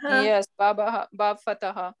 Yes, Bab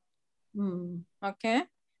Fataha. Okay.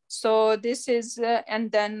 So this is,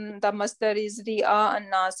 and then the masdar is Ri'a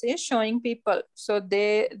and Nasi, showing people. So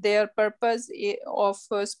their purpose of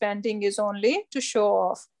spending is only to show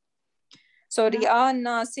off. So Ri'a and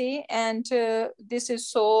Nasi, and this is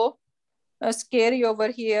so scary over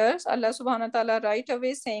here. Allah subhanahu wa ta'ala right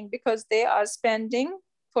away saying, because they are spending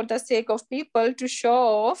for the sake of people to show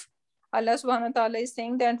off. Allah subhanahu wa ta'ala is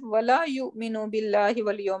saying that wala yu'minu billahi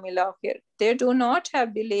wal yawmil akhir. They do not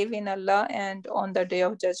have belief in Allah and on the day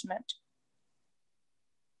of judgment.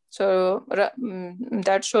 So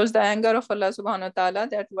that shows the anger of Allah subhanahu wa ta'ala,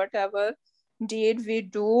 that whatever deed we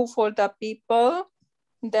do for the people,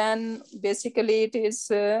 then basically it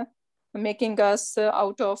is making us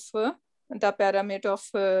out of the pyramid of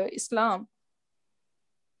Islam,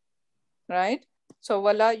 right? So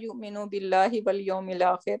wala yu'minu billahi wal yawmil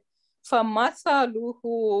akhir.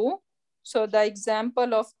 فَمَثَلُهُ. So the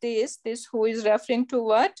example of this who is referring to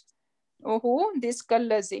what? Who? This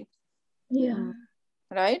kallazi. Yeah.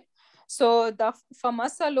 Right? So the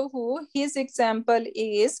فَمَثَلُهُ, his example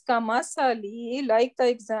is kamasali, like the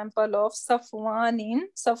example of Safwanin.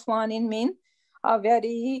 Safwanin means a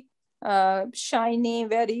very shiny,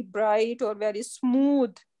 very bright, or very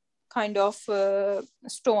smooth kind of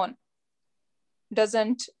stone.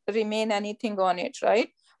 Doesn't remain anything on it, right?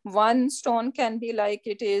 One stone can be like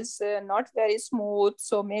it is not very smooth,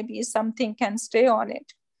 so maybe something can stay on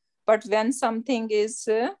it. But when something is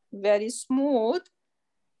very smooth,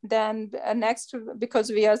 then next, because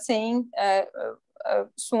we are saying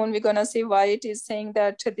soon we're gonna see why it is saying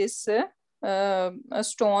that this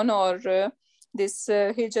stone or this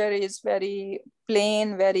hijr is very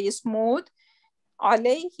plain, very smooth.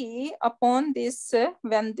 alayhi, upon this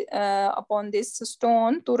upon this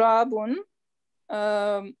stone, turabun,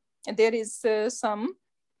 there is some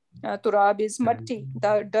turab is matti,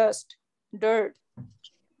 the dust, dirt.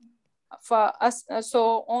 For us,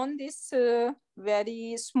 so on this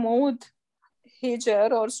very smooth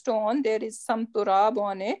hijar or stone, there is some turab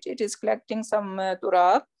on it. It is collecting some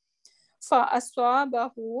turab.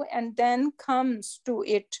 فَأَصَابَهُ, and then comes to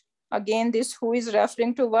it. Again, this who is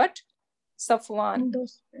referring to what? Safwan.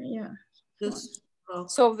 Yeah.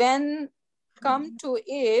 So when come to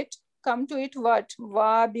it what?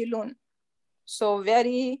 Wabilun. So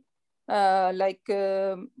very like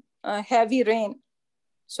heavy rain.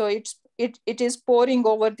 So it is pouring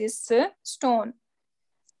over this stone.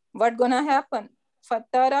 What gonna happen?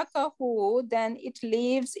 Fatarakahu, then it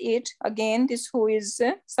leaves it. Again, this who is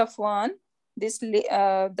Safwan. This the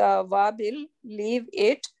Wabil leave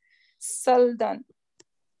it. Saldan.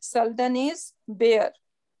 Saldan is bare.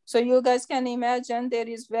 So you guys can imagine there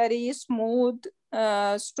is very smooth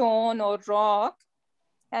stone or rock,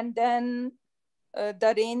 and then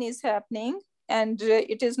the rain is happening, and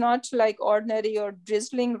it is not like ordinary or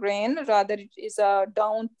drizzling rain, rather it is a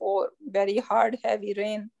downpour, very hard, heavy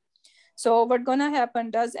rain. So what gonna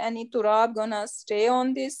happen? Does any turab gonna stay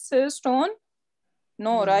on this stone?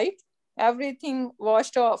 No, right? Everything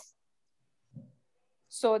washed off.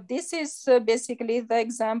 So this is basically the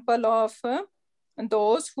example of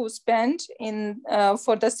those who spend in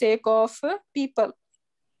for the sake of people,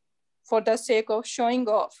 for the sake of showing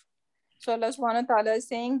off. So Allah subhanahu wa ta'ala is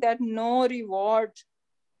saying that no reward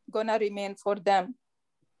gonna remain for them.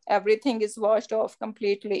 Everything is washed off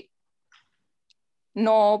completely.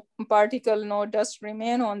 No particle, no dust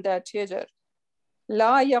remain on that hijar.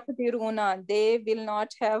 La yaqdiruna, they will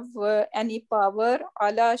not have any power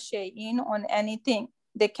ala shay'in, on anything.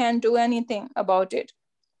 They can't do anything about it.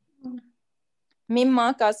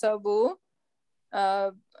 Mimma kasabu,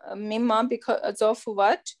 mimma, because of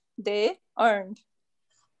what they earned.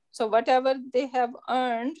 So whatever they have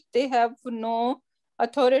earned, they have no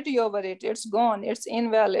authority over it. It's gone, it's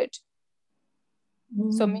invalid.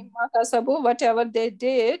 So mimma kasabu, whatever they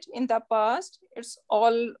did in the past, it's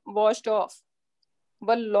all washed off.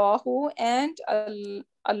 Wallahu, and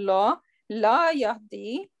Allah, la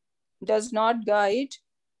yahdi, does not guide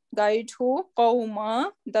who?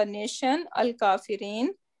 Qawma, the nation, al-kafirin,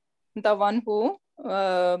 the one who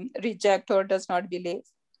reject or does not believe.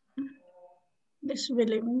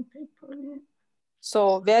 Disbelieving people. Yeah.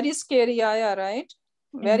 So very scary ayah, right?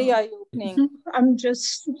 Very eye-opening. I'm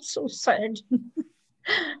just so sad.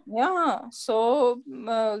 Yeah, so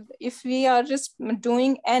if we are just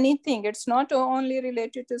doing anything, it's not only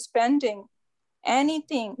related to spending,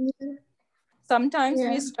 anything. Sometimes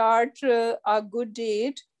we start a good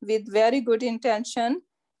deed with very good intention,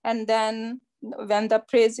 and then when the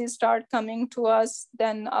praises start coming to us,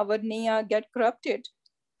 then our niyyah get corrupted,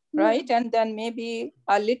 right? And then maybe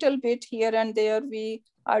a little bit here and there we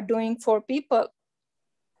are doing for people.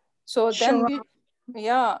 So then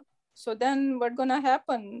so then what's gonna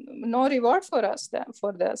happen? No reward for us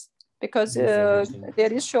for this, because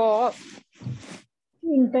there is show off.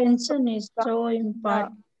 Intention is so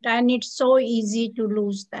important, and it's so easy to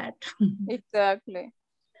lose that. Exactly.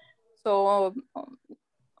 So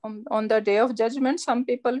on the day of judgment, some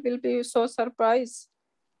people will be so surprised,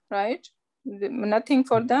 right? Nothing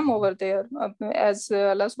for them over there. As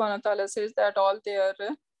Allah subhanahu wa ta'ala says that all their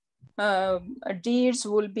deeds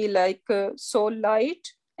will be like so light,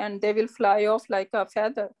 and they will fly off like a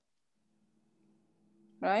feather,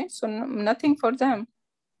 right? So nothing for them.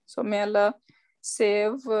 So may Allah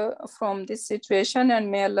save from this situation, and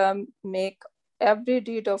may Allah make every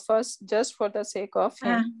deed of us just for the sake of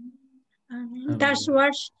Him. That's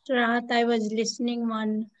what I was listening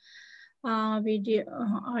one video,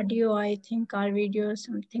 audio, I think, or video,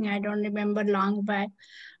 something, I don't remember long back,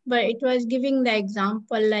 but it was giving the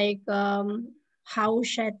example like how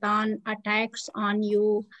shaitan attacks on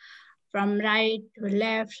you from right to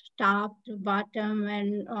left, top to bottom,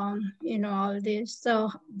 and all this.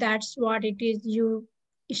 So that's what it is. You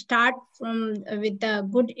start from with the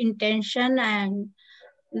good intention, and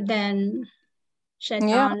then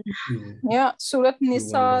shaitan. Yeah. Surat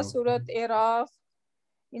Nisa, Surat Araf.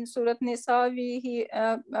 In Surat Nisa, we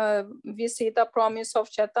see the promise of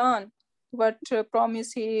shaitan. What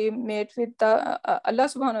promise he made with the Allah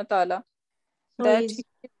subhanahu wa ta'ala. That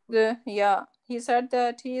he said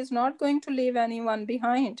that he is not going to leave anyone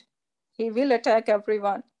behind. He will attack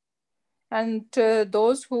everyone. And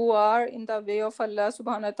those who are in the way of Allah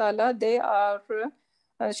subhanahu wa ta'ala, they are,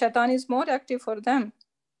 shaitan is more active for them.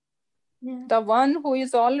 Yeah. The one who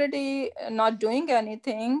is already not doing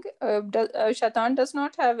anything, Shaitan does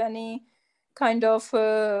not have any kind of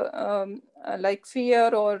like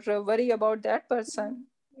fear or worry about that person.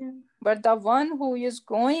 Yeah. But the one who is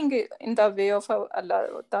going in the way of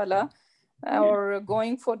Allah Ta'ala or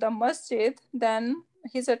going for the masjid, then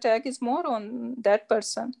his attack is more on that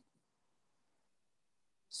person.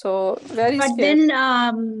 So very but scary.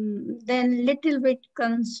 Then little bit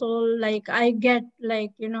console, like I get,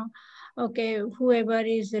 like, you know, okay, whoever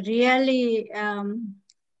is really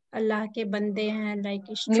Allah ke bande hain, like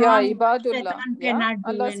strong, Ibadullah. Shaitan cannot do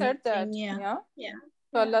Allah anything. said that. Yeah.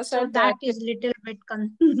 So Allah So said that is little bit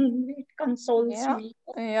it consoles me.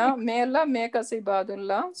 May Allah make us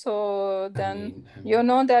ibadullah. So then, Ameen. you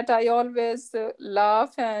know that I always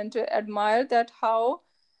laugh and admire that how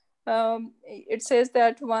it says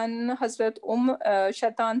that when Hazrat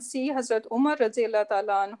Shaitan see Hazrat Umar Radhiyallahu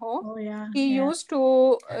Ta'ala anhu, he used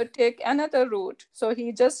to take another route. So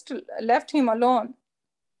he just left him alone,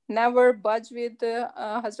 never budge with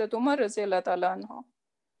Hazrat Umar Radhiyallahu Ta'ala anhu.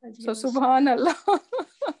 So subhanallah.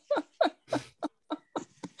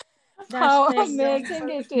 How amazing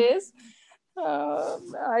it is.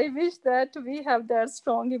 I wish that we have that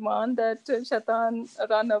strong iman that Shaitan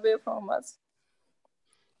run away from us.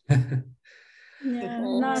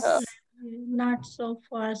 Not so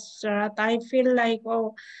fast, Sarat. I feel like,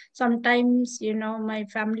 sometimes, you know, my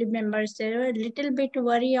family members say a little bit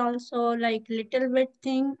worry also, like little bit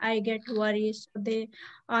thing, I get worried. So they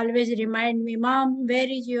always remind me, Mom, where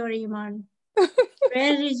is your iman?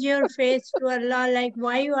 Where is your faith to Allah? Like,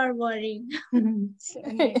 why you are worrying?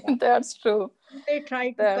 That's true. They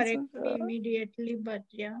try to correct me immediately, but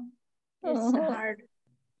it's hard.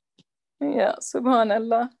 Yeah,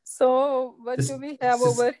 subhanallah. So what do we have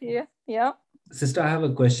over here? Yeah. Sister, I have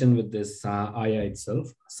a question with this ayah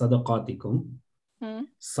itself. Sadaqatikum.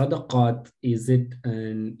 Sadaqat, is it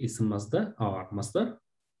an ism masdar or masdar?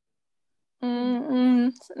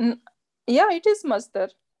 Yeah, it is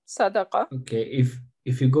masdar. Sadaqa. Okay,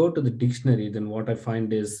 if you go to the dictionary, then what I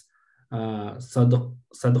find is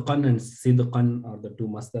sadaqan and sidqan are the two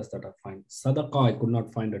masdars that I find. Sadaqa I could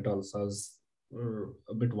not find at all, so I was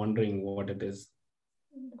a bit wondering what it is.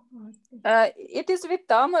 It is with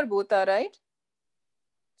ta marbuta, right?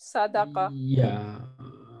 Sadaqa. Yeah.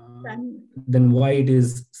 Then why it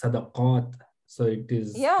is sadaqat? So it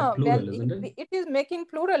is plural, isn't it? It is making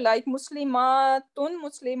plural, like muslimatun,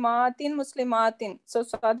 muslimatin, muslimatin. So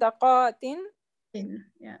sadaqatin.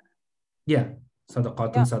 Yeah.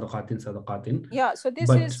 Sadaqatun, sadaqatin, sadaqatin. Yeah, so this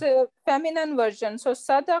is a feminine version. So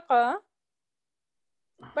sadaqa,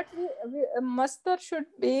 but masdar should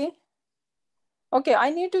be, okay,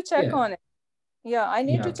 I need to check on it. Yeah, I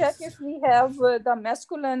need to check if we have the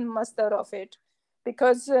masculine masdar of it,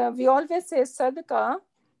 because we always say sadqa,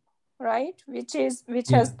 right? Which has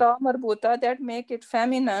ta marbuta, that make it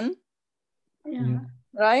feminine. Yeah.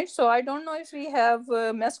 Right? So I don't know if we have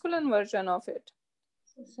a masculine version of it.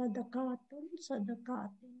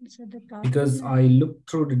 Because I looked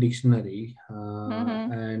through the dictionary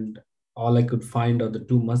and all I could find are the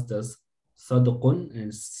two masdars, sadaqun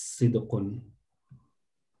and sidqun.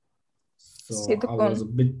 So I was a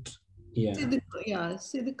bit,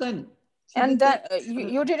 sidqan. And then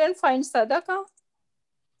you didn't find sadaqa?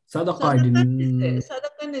 Sadaqa I didn't.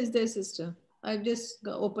 Sadaqan is there, sister. I've just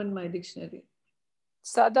opened my dictionary.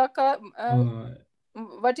 Sadaqa.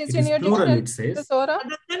 What is in your plural, dictionary? It says.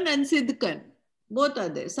 Sadaqan and sidqan. Both are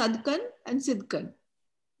there. Sadqan and sidqan.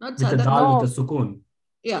 Not with the dal with the sukun.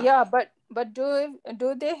 Yeah, but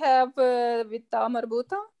do they have with ta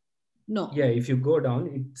marbuta? No. Yeah, if you go down,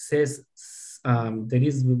 it says there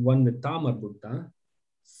is one with ta marbuta,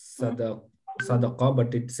 sadaqa,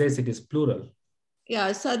 but it says it is plural.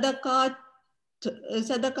 Yeah, sadaqatan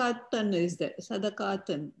is there.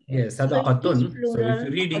 Sadaqatan. Yeah, sadaqatun. So if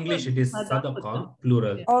you read English, it is sadaqa,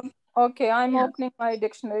 plural. Okay, I'm opening my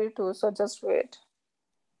dictionary too, so just wait.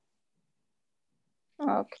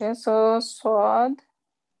 Okay, so swad,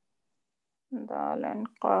 dal and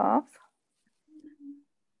qaf.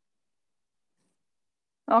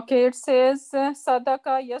 Okay, it says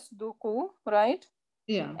sadaqa yasduku, right?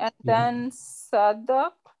 Yeah. And then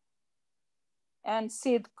sadaq and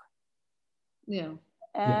sidq. Yeah.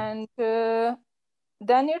 And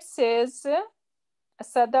then it says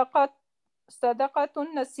sadaqatun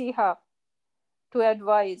nasiha, to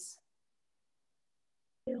advise.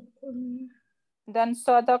 Then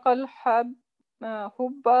sadaqal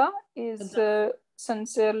hubba is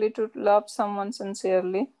sincerely, to love someone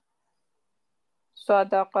sincerely.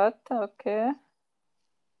 Sadaqat, okay.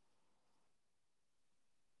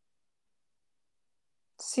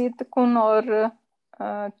 Sidqun or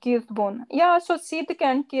Kizbun. Yeah, so Sidq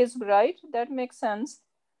and Kizb, right? That makes sense.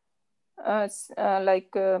 And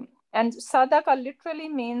Sadaka literally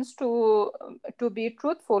means to be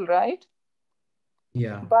truthful, right?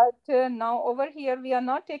 Yeah. But now over here, we are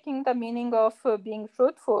not taking the meaning of being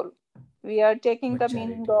truthful. We are taking the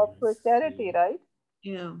meaning of charity, right?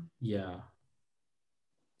 Yeah. Yeah.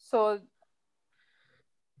 So,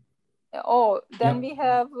 then we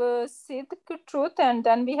have Sidq, truth, and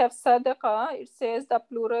then we have Sadaqah. It says the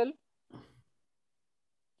plural.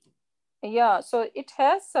 Yeah, so it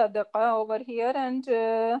has Sadaqah over here, and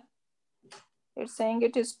it's saying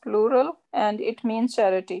it is plural, and it means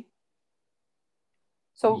charity.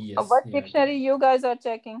 So, what dictionary you guys are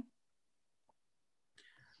checking?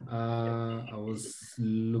 I was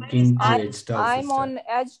looking to Edgetal. I'm on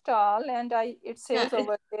Edgetal, and it says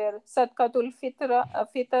over there Sadqatul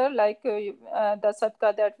Fitr, like the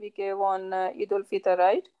sadqa that we gave on Eid ul Fitr,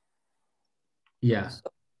 right? Yeah.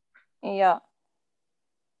 So, yeah.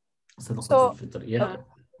 Sadaqatul Fitr. Yeah.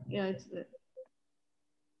 Yeah, it's there.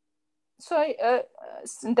 So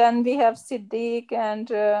then we have Siddiq and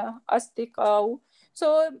Astiqaw.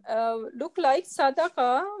 So look like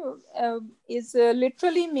Sadaqa is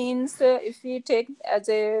literally means if we take as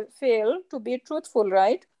a fail to be truthful,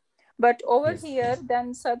 right? But over here,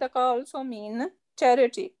 then Sadaqa also mean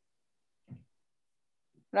charity,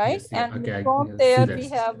 right? Yes, yeah. And Okay, from there we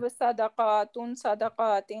have Sadaqatun,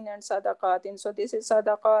 Sadaqatin, and Sadaqatin. So this is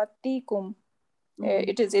Sadaqatikum.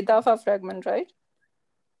 It is Idafa fragment, right?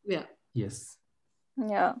 Yeah. Yes.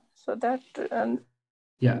 Yeah. So that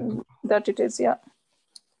yeah. That it is, yeah.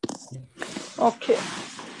 Okay.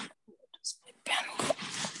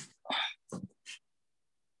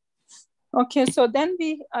 Okay, so then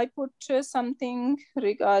I put something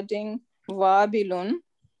regarding Wabilun.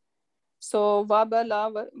 So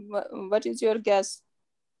Wabala, what is your guess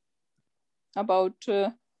about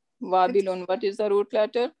Wabilun? What is the root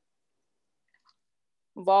letter?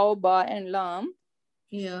 Waw, Ba, and Lam.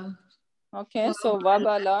 Yeah. Okay, so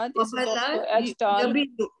Wabala, this is also Edgetal.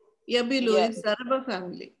 Yabilu is Daraba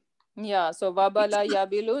family. Yeah, so Wabala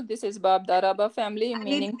Yabilu, this is Bab Daraba family, and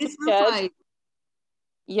meaning it's to shed.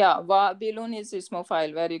 Yeah, Wabilun is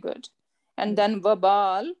ismophile, very good. And then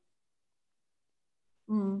Wabal.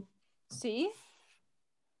 See?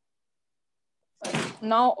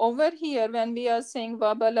 Now over here, when we are saying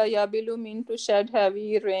Wabala Yabilu mean to shed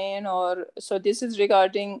heavy rain, or so this is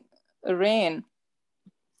regarding rain,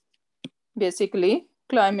 basically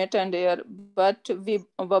climate and air. But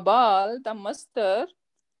Wabal, the master,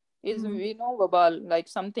 is we know Wabal, like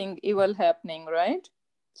something evil happening, right?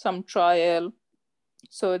 Some trial.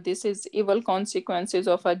 So this is evil consequences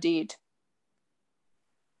of a deed.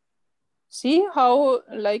 See how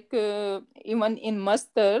like even in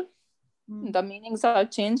master, the meanings are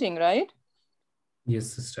changing, right?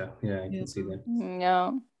 Yes, sister. Yeah, I can see that.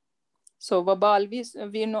 Yeah. So Wabal,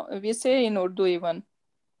 we know, we say in Urdu even,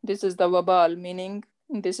 this is the Wabal, meaning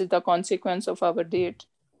this is the consequence of our deed.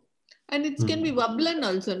 And it can be Wablan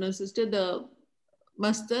also, no, sister, the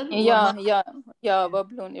master? Yeah,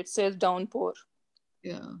 Wablun. It says downpour.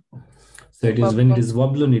 Yeah. So it is, when it is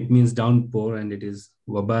Wablun, it means downpour, and it is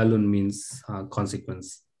Wabalun means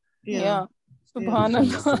consequence. Yeah.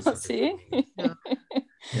 Subhanallah. See?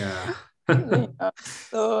 Yeah.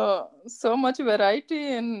 So much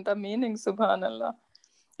variety in the meaning, subhanallah.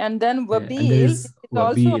 And then Wabil, and is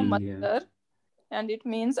also a Wabil, master, and it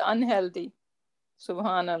means unhealthy,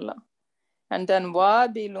 subhanallah. And then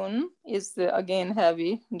Wabilun is again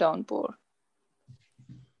heavy downpour.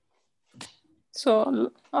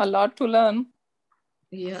 So a lot to learn.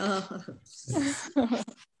 Yeah.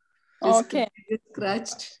 Okay.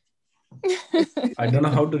 Scratched. I don't know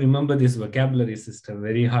how to remember this vocabulary, sister.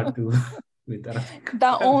 Very hard to with Arabic.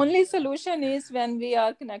 The only solution is when we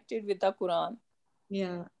are connected with the Quran.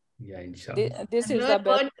 Yeah. Yeah, inshallah. This is the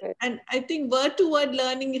best way. And I think word-to-word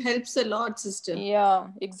learning helps a lot, sister. Yeah,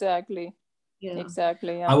 exactly. Yeah.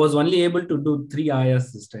 Exactly. Yeah. I was only able to do 3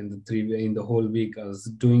 ayahs, sister, in the whole week. I was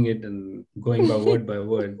doing it and going by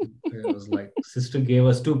word. It was like, sister gave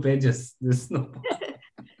us 2 pages. This no.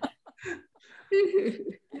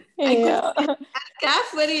 Yeah. I could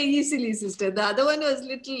Kaf very easily, sister. The other one was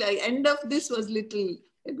little. End of this was little.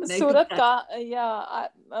 Surat Ka, yeah.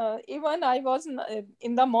 Even I was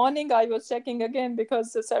in the morning. I was checking again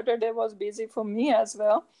because Saturday was busy for me as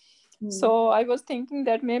well. So I was thinking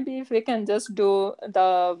that maybe if we can just do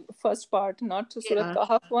the first part, not Surat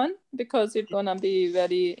Kahf one, because it's gonna be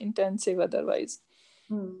very intensive otherwise.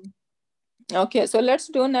 Okay, so let's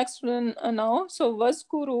do next one now. So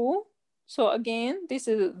Vaskuru. So again, this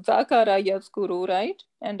is Zakara Yazkuru, right?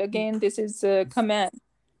 And again, this is command.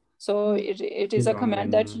 So it is a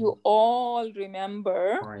command that you all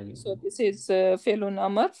remember. So this is Filun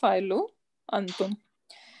Amar, Failu, Antum.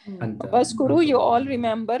 Vaskuru, you all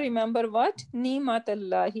remember. Remember what?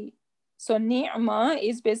 Ni'matallahi. So ni'ma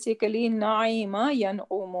is basically na'ima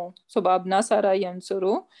yan'umu. So bab nasara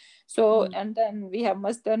yansuru. So and then we have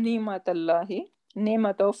masdar ni'matallahi.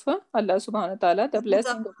 Ni'mat of Allah subhanahu wa ta'ala. The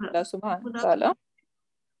blessing of Allah subhanahu wa ta'ala.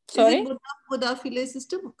 Sorry? Is it Mudafile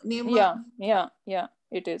system? Yeah,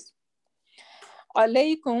 it is.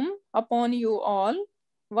 Alaykum, upon you all.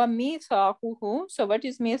 Wa mithaquhu. So what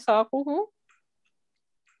is mithaquhu?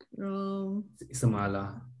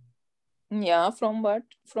 Ismala. Yeah, from what?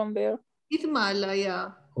 From where? Ismala,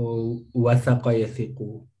 yeah. Oh, wasaqa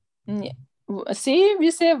yathiqu. Yeah. See,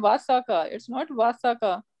 we say vasaka. It's not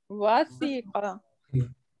vasaka. Vasika. Yeah.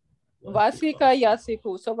 Vasika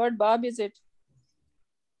yasiku. So what bab is it?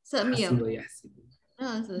 Samiyam.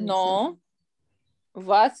 No.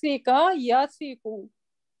 Vasika yasiku.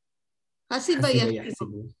 Hasiba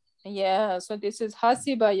yasibu. Yeah, so this is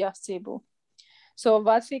hasiba yasibu. So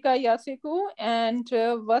vasika yasiku and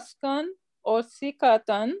vaskan or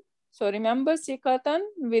sikatan. So remember sikatan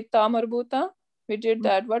with tamarbuta? We did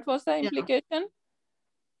that. What was the implication?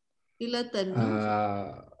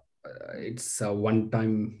 It's a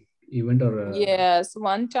one-time event or yes,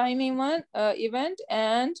 one-time event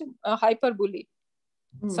and a hyperbole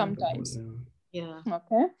sometimes. Yeah.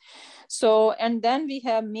 Okay. So and then we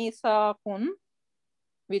have mithaqun,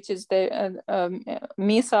 which is the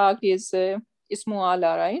mithaq is ismu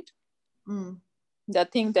ala, right? The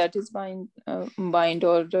thing that is bind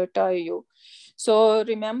or tie you. So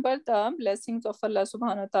remember the blessings of Allah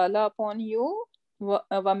subhanahu wa ta'ala upon you, wa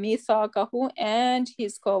mithaqahu, and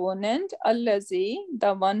his covenant, allazi,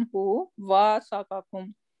 the one who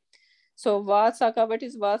wasaqakum. So wasaqa, what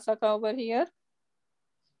is wasaqa over here?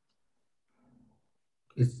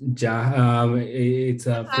 it's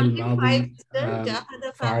a fil madi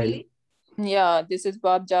fa'il. Yeah, this is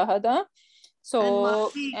bab jahada.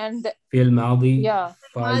 So and fil madi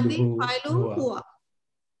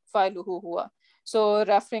fa'iluhu huwa. So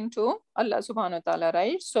referring to Allah subhanahu wa ta'ala,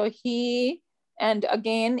 right? So he, and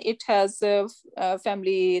again it has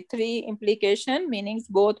family 3 implication, meaning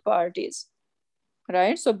both parties,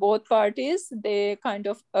 right? So both parties, they kind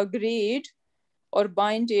of agreed or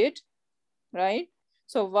bind it, right?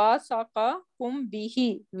 So wasaqa kum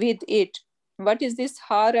bihi, with it. What is this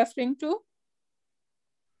ha referring to?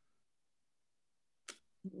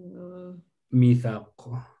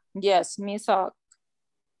 Mithaq. Yes, mithaq.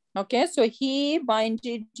 Okay, so he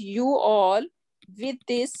binded you all with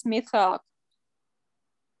this mithaq.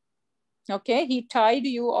 Okay, he tied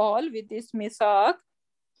you all with this mithaq.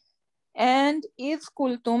 And if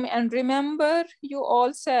kultum, and remember you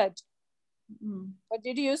all said, what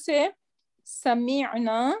did you say?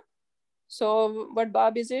 Sami'na. So what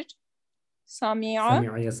bab is it? Sami'a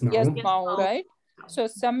yasma'u, right? So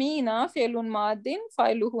sami'na fi'lun madin,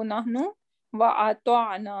 fa'iluhu nahnu, wa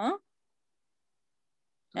ata'na.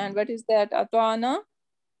 And what is that? Ata'na?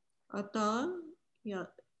 Ata,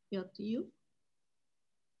 yatiyu.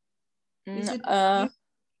 Is it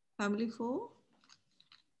family 4?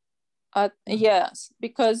 Yes,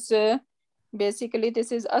 because basically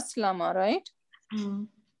this is aslama, right?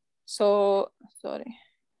 So, sorry.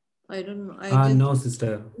 I don't know. No,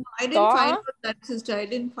 sister. I didn't find out that, sister. I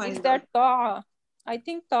didn't find out. Is that ta'a? I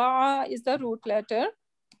think ta'a is the root letter.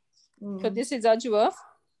 So this is ajwaf.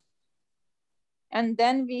 And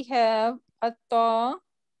then we have atta'a.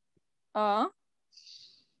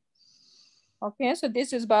 Okay, so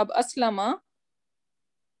this is bab aslama.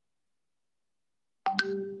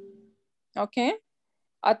 Okay,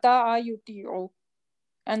 ata'a yuti'u.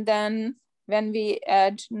 And then when we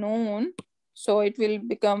add noon, so it will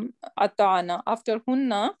become ata'ana. After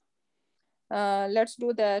hunna, let's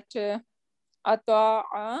do that.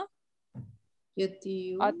 Ata'a.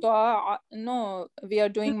 Ata'a. No, we are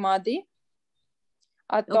doing madi.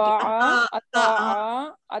 Ata'a,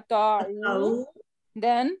 ata'a, ata'u.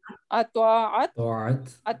 Then ata'at,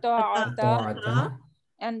 ata'ata,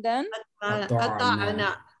 and then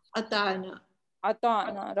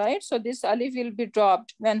ata'na, right? So this alif will be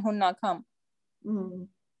dropped when hunna come,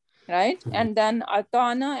 right? And then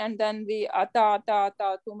ata'na, and then we ata'ata,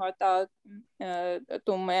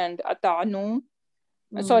 tum, and ata'nu.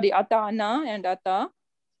 Sorry, ata'na and ata.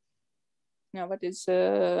 Now what is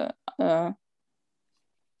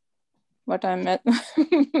what I'm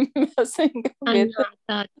messing with?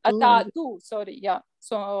 Ata'tu, sorry, yeah.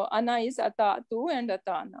 So ana is ata'tu and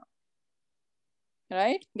ata'na.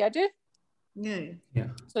 Right? Get it?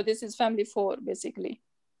 Yeah. So this is family 4, basically.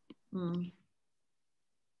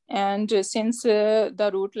 And since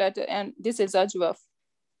the root letter, and this is ajwaf,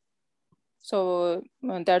 so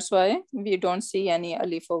that's why we don't see any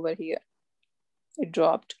alif over here. It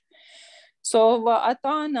dropped. So wa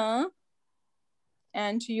atana,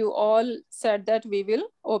 and you all said that we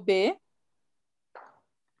will obey.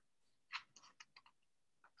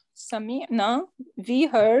 Sami'na, we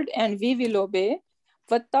heard and we will obey.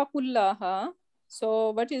 Wattaqullaha.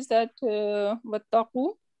 So what is that?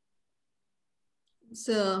 Wattaqu?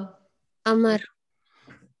 So Amar.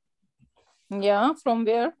 Yeah, from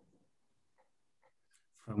where?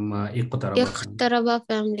 From Iqtaraba. Iqtaraba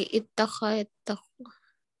family. Ittaqa.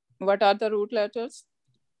 What are the root letters?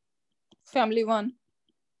 Family one.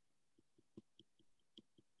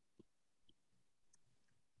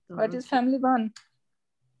 What is family one?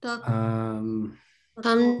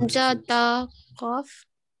 Hamza, ta, qaf.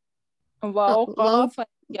 Wow, qaf,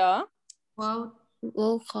 yeah. Wow.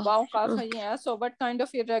 Wow, qaf, yeah. So what kind of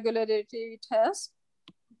irregularity it has?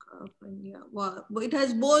 Yeah. Wow. It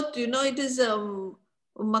has both, you know, it is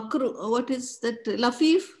makru. What is that?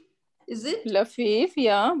 Lafif, is it? Lafif,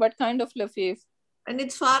 yeah. What kind of lafif? And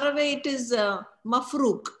it's far away, it is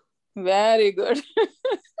mafruk. Very good.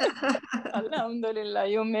 Alhamdulillah,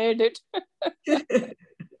 you made it.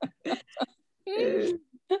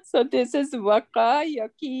 So this is waqa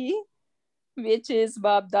yaqi, which is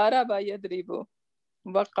babdara ba yadribu.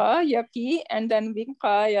 Waqa yaqi, and then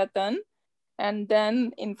wiqayatan, and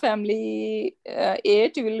then in family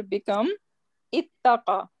 8 will become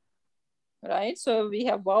ittaqa, right? So we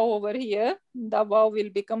have waw over here. The waw will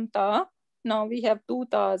become ta. Now we have two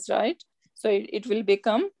tas, right? So it will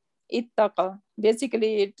become ittaqa.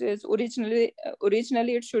 Basically, it is originally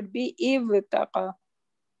it should be ivtaqa,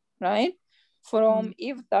 right? From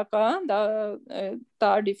ivtaqa, the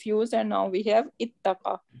ta diffused, and now we have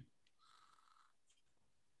ittaqa.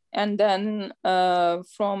 And then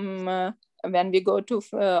from when we go to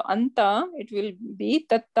anta, it will be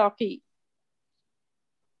tattaqi,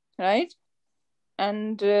 right?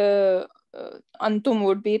 And antum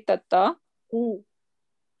would be tattaqu.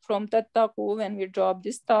 From tattaqu, when we drop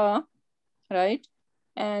this ta, right?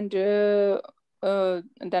 And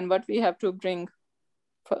then what we have to bring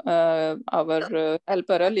our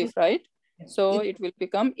helper alif, right? So it will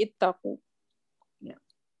become ittaqu. Yeah.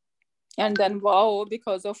 And then wow,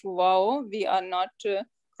 because of wow, we are not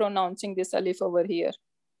pronouncing this alif over here,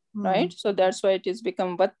 right? So that's why it is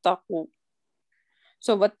become wattaqu.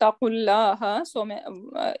 So wattaqullaha, so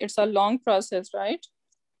it's a long process, right?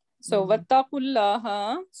 So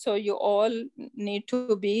wattaqullaha, so you all need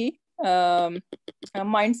to be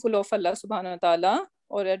mindful of Allah subhanahu wa ta'ala,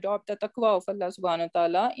 or adopt the taqwa of Allah subhanahu wa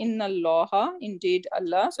ta'ala. Inna Allaha, indeed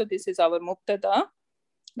Allah. So this is our mubtada,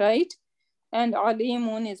 right? And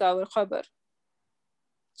alimun is our khabar.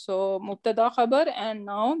 So mubtada khabar, and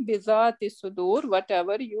now bizati sudur,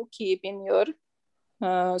 whatever you keep in your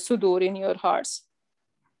sudur, in your hearts.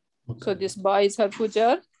 Okay. So this ba is harfu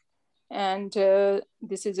jar, and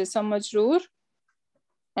this is a samajrur,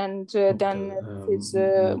 and then this is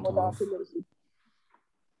mudaf ilayhi.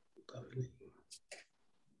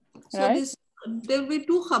 So right? this, there will be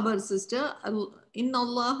two khabar, sister. Inna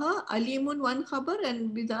Allaha alimun, one khabar,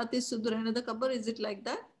 and bidati sudur, another khabar. Is it like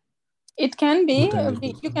that? It can be.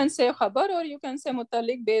 You can say khabar, or you can say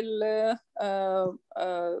mutalik bil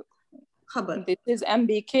khabar. This is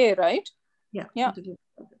MBK, right? Yeah. Yeah.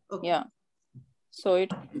 Okay. Yeah. So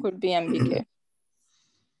it could be MBK.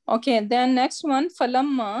 Okay, then next one,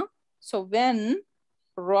 falamma. So when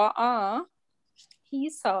ra'a, he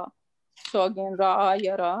saw. So again, ra'a,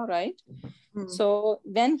 yara, right? So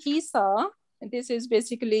when he saw, this is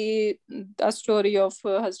basically the story of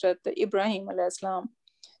Hazrat Ibrahim alayhi salam.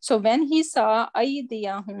 So when he saw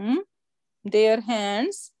aydiyahum, their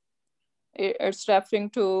hands, it's referring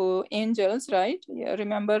to angels, right? Yeah,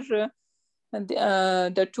 remember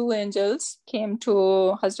the two angels came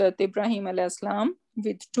to Hazrat Ibrahim alayhi salam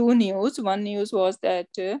with two news. One news was that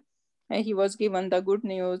he was given the good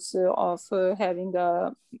news of having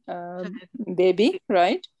a baby,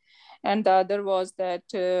 right? And the other was that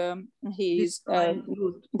they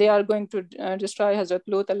are going to destroy Hazrat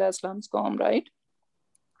Lut alayhi salam's qawm, right?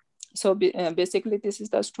 So basically this is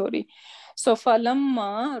the story. So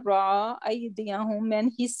falamma ra'a aydiyahum, when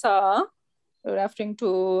he saw, referring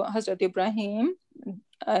to Hazrat Ibrahim,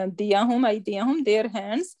 diyahum aydiyahum, their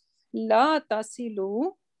hands, la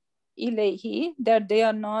tasilu ilayhi, that they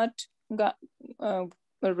are not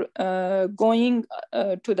going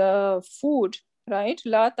to the food, right?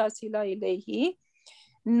 La tasila ilayhi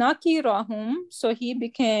nakirahum, so he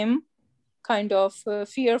became kind of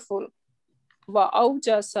fearful. Wa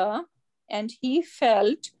awjasa, and he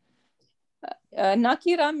felt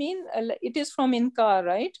Nakira mean it is from inkar,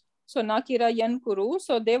 right? So nakira yankuru.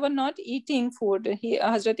 So they were not eating food.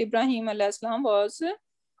 Hazrat Ibrahim alayhi salam was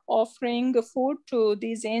offering food to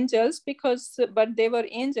these angels but they were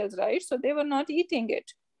angels, right? So they were not eating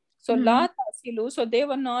it. So la tasilu. So they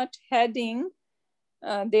were not heading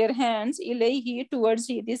their hands ilayhi towards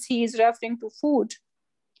he. This he is referring to food.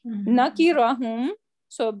 Nakirahum.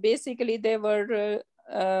 So basically they were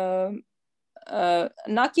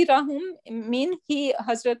nakirahum mean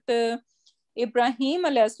Hazrat Ibrahim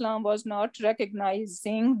alayhi salam was not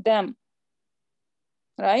recognizing them,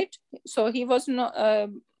 right? So he was not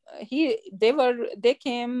they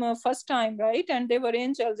came first time, right? And they were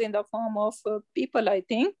angels in the form of people, I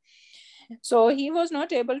think. So he was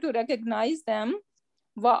not able to recognize them.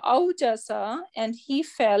 Wa aujasa, and he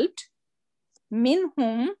felt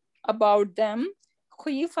minhum, about them,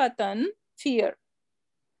 khifatan, fear.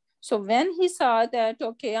 So when he saw that,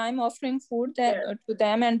 okay, I'm offering food to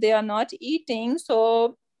them and they are not eating,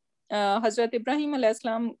 so Hazrat Ibrahim alayhi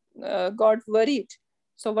salam got worried.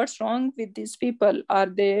 So what's wrong with these people? Are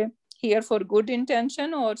they here for good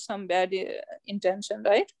intention or some bad intention,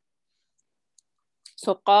 right?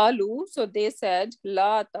 So qalu, so they said,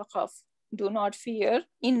 la takhaf, do not fear.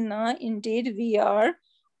 Inna, indeed we are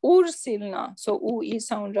ursilna. So u is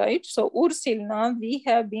sound, right? So ursilna, we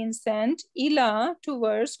have been sent ila,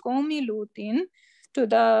 towards qawmi Lutin, to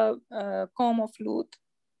the qawm of Lut.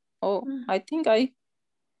 Oh, I think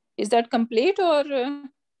is that complete or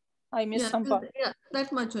I missed some part? Yeah,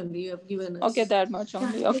 that much only you have given us. Okay, that much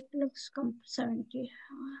only. Okay. It looks 70.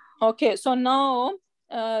 Okay, so now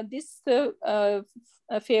this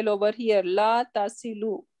fail over here, la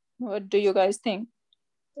tasilu. What do you guys think?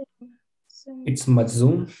 It's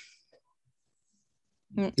Majzoom.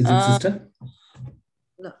 Is it, sister?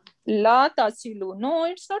 No. La tasilu. No,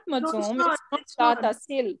 it's not Majzoom. No, it's not la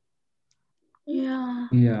tasil. Yeah.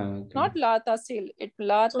 Yeah. Okay. Not la tasil. It's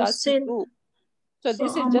la tasilu. So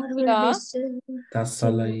this is just la.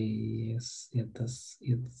 Tasala, yes. Yes.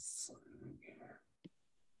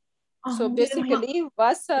 So basically,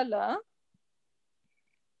 wasala.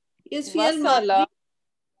 Is wasala.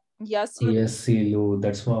 Yasilu.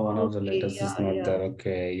 That's why one of the letters is not there.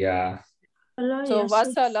 Okay, yeah. So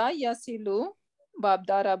wasala yasilu,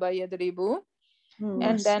 babdara by yadribu,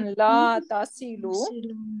 and then la tasilu.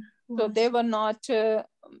 So they were not,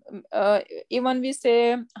 even we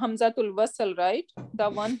say hamzatul wasal, right? The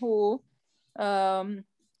one who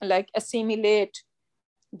like assimilate.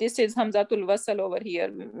 This is hamzatul wasal over here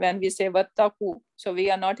when we say wattaku. So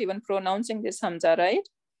we are not even pronouncing this hamza, right?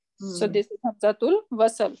 So this is hamzatul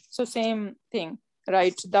wasal. So same thing,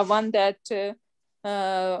 right? The one that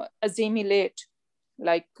assimilate,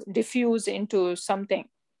 like diffuse into something.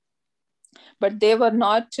 But they were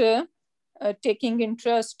not taking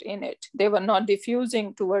interest in it. They were not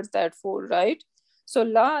diffusing towards that food, right? So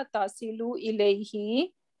la tasilu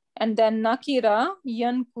ilayhi, and then nakira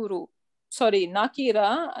yankuru. Sorry,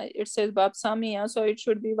 nakira, it says bab samia, so it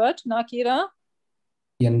should be what? Nakira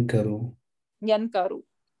Yankaru.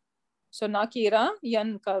 So nakira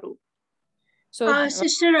yankaru. So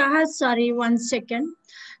Sister Rahat, sorry, 1 second.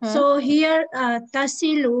 So here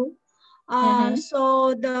tasilu,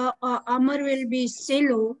 so the amar will be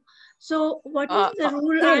silu. So what is the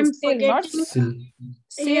rule? I'm forgetting.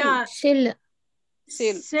 Sil.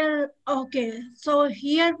 Okay. So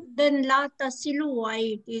here then la tasilu, why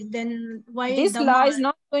it is then why this la is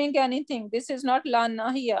not doing anything. This is not la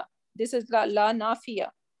nahiya. This is la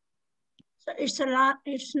nafiya. So it's a la.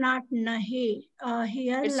 It's not nahi.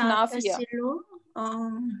 Here it's la nafiya. Tasilu.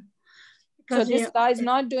 So this la is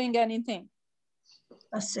not doing anything.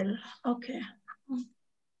 Tasil. Okay.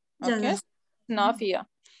 Okay. Nafiya.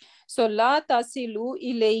 So la tasilu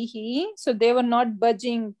ilayhi. So they were not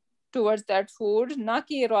budging towards that food.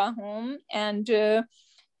 Nakirahum,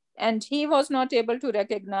 and he was not able to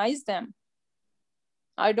recognize them.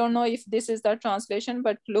 I don't know if this is the translation,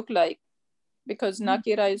 but look like, because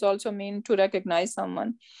nakira is also mean to recognize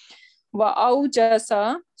someone. Wa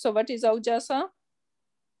aujasa. So what is aujasa?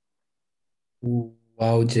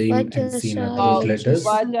 Wow, Jaim and Sina, both letters.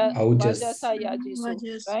 Aujasa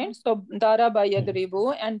yajisu, right? So daraba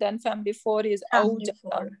yadribu, and then family 4 is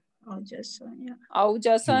aujasa.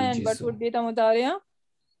 Aujasa, and what would be the mudariya?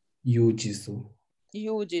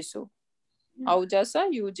 Yujisu. Aujasa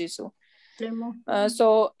yujisu.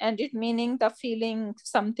 So, and it meaning the feeling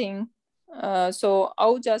something. So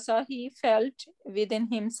aujasa, he felt within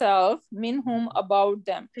himself, minhum, about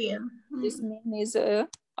them. This mean is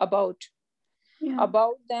about.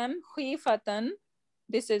 About them, khifatan.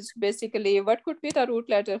 This is basically, what could be the root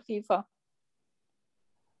letter khifa?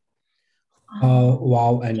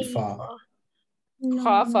 Wow and fa.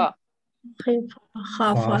 Khafa.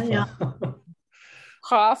 Khafa, yeah.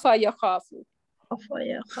 Khafa yakhafu. Khafa,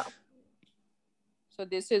 yeah. Khafa. So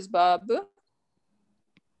this is Bab.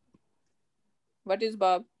 What is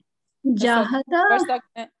Bab? Jahada. What's the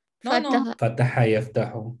no. Fataha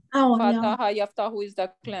yaftahu. Oh, yeah. Fataha yaftahu is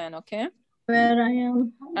the clan, okay? Where I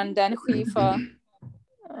am. And then khifa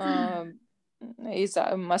is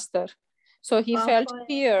a master. So he felt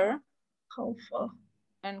fear. Khafa.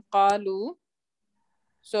 And qalu.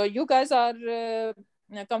 So you guys are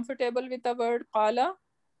comfortable with the word qala?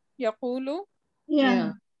 Yaqulu?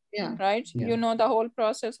 Yeah. Right? Yeah. You know the whole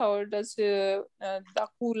process, how does the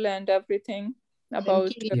qul and everything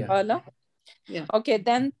about qala? Yeah. Okay,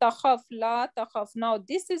 then takhaf, la takhaf. Now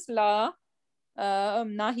this is la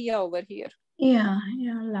nahiya over here. Yeah,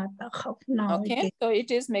 la takhaf. Now okay, so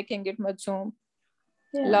it is making it majzoom.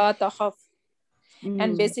 Yeah. La takhaf.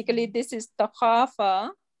 And basically this is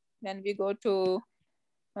takhafa. When we go to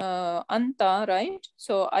anta, right?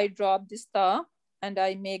 So I drop this ta and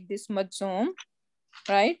I make this majzoom,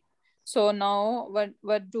 right? So now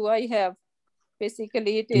what do I have?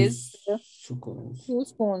 Basically it is two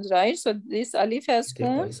spoons, right? So this alif has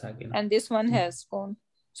spoon and this one has spoon.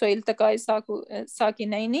 So iltaqai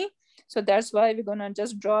sakinaini. So that's why we're gonna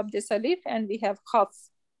just drop this alif and we have khaf.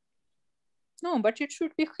 No, but it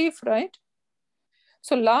should be khif, right?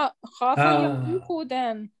 So la khafa yakhifu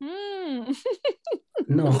then.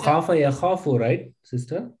 No, khafa yakhafu, right,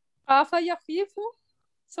 sister? Khafa yakhifu.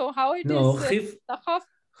 So how it no, is? Khif.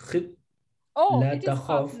 Khif. Oh, La it is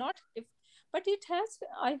takhaf. khaf, not khif. But it has,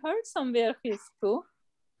 I heard somewhere khif too.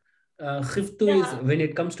 Khiftu is, when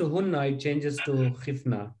it comes to hunna, it changes to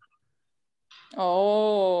khifna.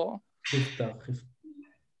 Oh. Khifta, khif.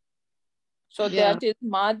 So that is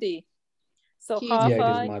madi. So khafa.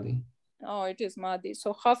 Yeah, it is madi. Oh, it is madi.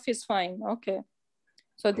 So khaf is fine. Okay.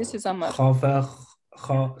 So this is amar. Khafa,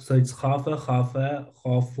 so it's khafa,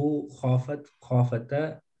 khafu, khafat,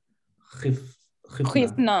 khafata,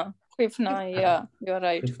 khifna. Khifna, yeah, you're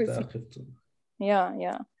right. Khifta.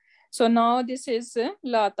 Yeah. So now this is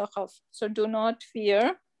la takhaf. So do not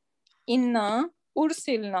fear. Inna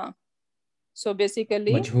ursilna. So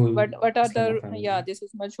basically, Majhul. what are the, this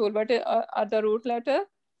is majhul. What are the root letter?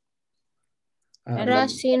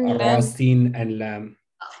 Rasin and lam.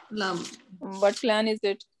 What clan is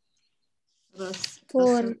it?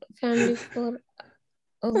 Family 4.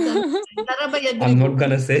 I'm not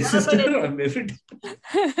gonna say, sister.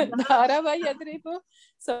 Daraba yadribu.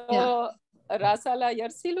 So rasala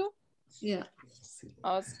yarsilu. Yeah.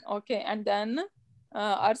 Okay, and then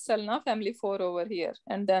arsalna, family 4 over here,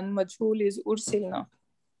 and then majhul is ursilna.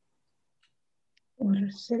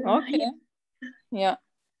 Okay. Yeah.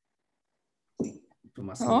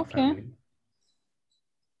 Okay.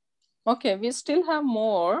 Okay, we still have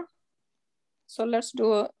more. So let's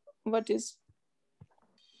do what is.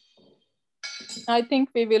 I think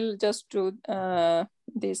we will just do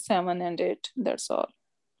these 7 and 8. That's all.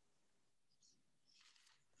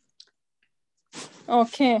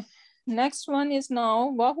 Okay. Next one is now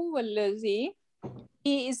Wahu Wallazi.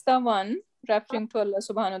 He is the one referring to Allah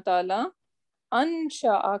subhanahu wa ta'ala.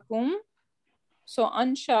 Ansha'akum. So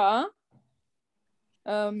ansha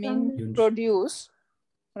means produce,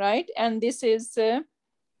 right? And this is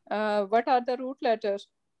what are the root letters?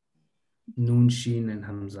 Noon, Sheen, and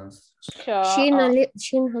Hamzas. Sheen,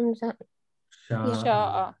 Hamza.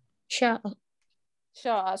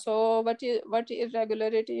 Sha'a. So what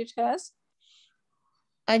irregularity it has?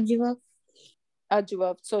 Ajwab.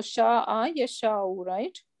 So sha'a yasha'u,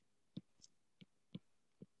 right?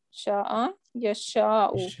 Sha'a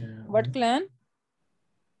yasha'u. What clan?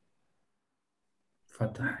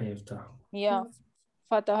 Fataha yaftahu. Yeah,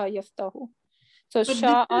 Fataha yaftahu. So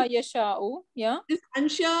sha'a yasha'u, yeah. This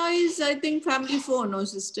ansha is, I think, family 4, no,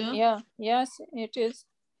 sister? Yeah, yes, it is.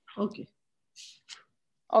 Okay.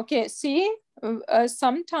 Okay, see,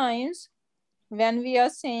 sometimes when we are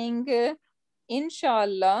saying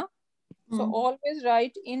inshallah, so always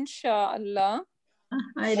write inshallah.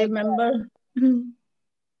 I remember.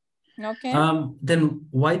 Okay. Then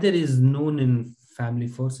why there is noon in family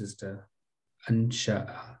 4, sister?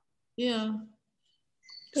 Ansha'a. Yeah.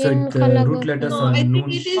 So the root letters are noon,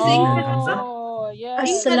 Sheen, and Hamza. Oh, yeah.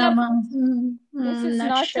 This is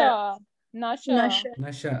Nasha.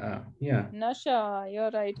 Nasha'a, yeah. Nasha,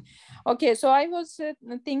 you're right. Okay, so I was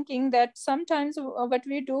thinking that sometimes what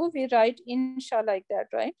we do, we write insha like that,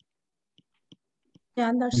 right?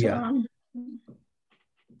 Yeah, that's wrong.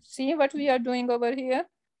 See what we are doing over here?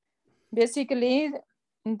 Basically,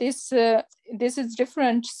 this is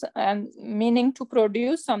different and meaning to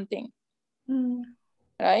produce something,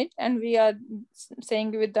 right? And we are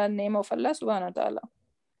saying with the name of Allah subhanahu wa ta'ala.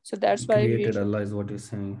 So that's why created Allah is what you're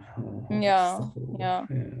saying. Yeah.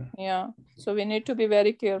 So we need to be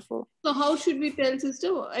very careful. So how should we tell,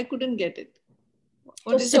 sister? I couldn't get it.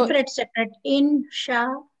 So separate. Insha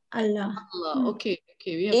Allah. Okay.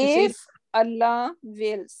 We have if to say Allah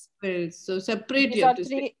wills. So separate. These are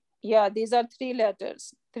three. Yeah, these are three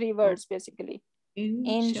letters, three words basically.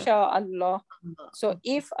 Inshallah. So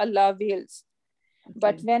if Allah wills.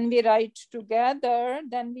 But when we write together,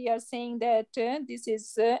 then we are saying that this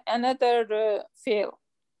is another fail.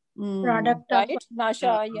 Product right? of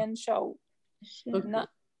Nasha Yanshau. Okay.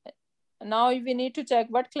 Now we need to check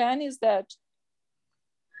what clan is that.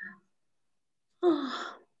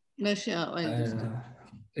 Nasha.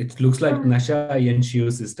 It looks like Nasha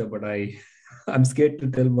Yanshu, sister, but I'm scared to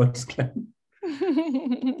tell what's clan.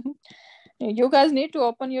 You guys need to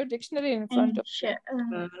open your dictionary in front of you.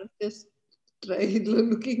 Just try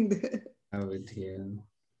looking there. I have it here.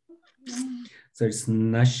 So it's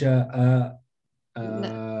Nasha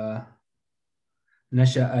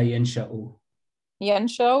Yansha'u.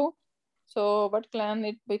 Yanshau. So what clan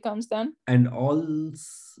it becomes then? And all,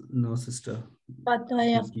 no, sister.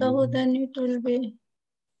 Fatah then it will be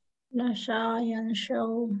Nasha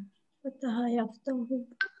Yanshau. Fatah Yaftahu.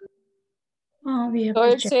 So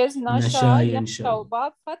it says Nasha Yanshau.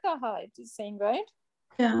 Bab Fataha, it is saying, right?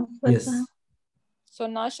 Yeah. Yes. So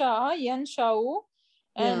Nasha Yanshau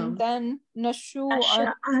and then Nashu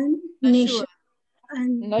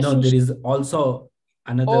No, there is also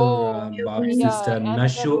another Bab, sister.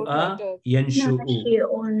 Nashu'a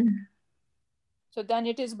Yanshu'u. So then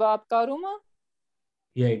it is Bab Karuma?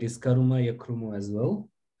 Yeah, it is Karuma Yakrumu as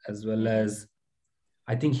well as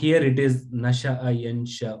I think here it is Nasha'a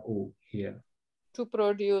Yansha'u here. To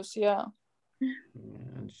produce, yeah.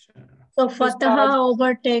 So Fataha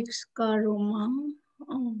overtakes Karuma.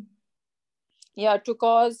 Yeah, to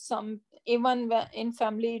cause some, even in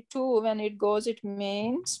family too, when it goes, it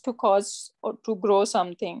means to cause or to grow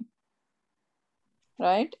something.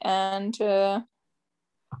 Right? And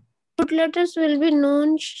root letters will be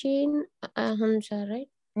Noon, Sheen, Hamza, right?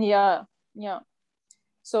 Yeah.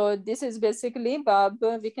 So this is basically Bab,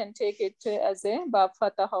 we can take it as a Bab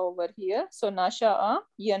Fataha over here. So Nasha'a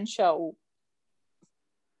Yansha'u.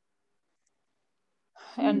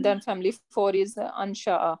 And then family 4 is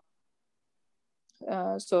Ansha'a.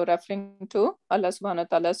 So referring to Allah subhanahu wa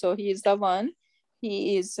ta'ala. So he is the one,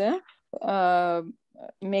 he is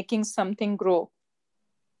making something grow.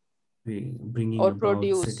 Bringing or about,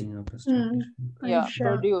 produce. setting up a Yeah,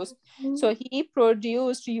 produce. So he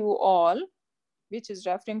produced you all, which is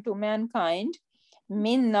referring to mankind,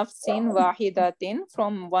 min nafsin wahidatin,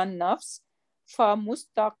 from one nafs, fa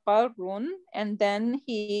mustaqarrun, and then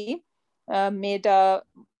he made a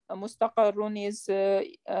mustaqarrun is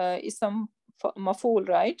isam maful,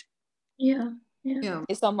 right? Yeah.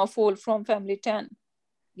 Isam maful from family 10.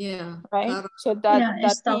 Yeah. Right. So that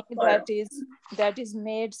thing that is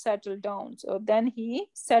made settle down. So then he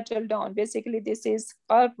settled down. Basically, this is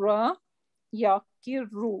qarra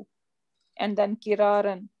yakiru. And then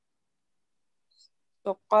kiraran.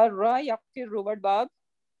 So qarra yaqiru, what Bab?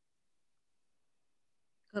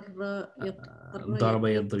 Daraba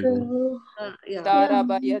yadribu.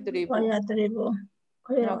 Daraba yadribu.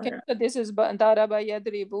 Okay, so this is Daraba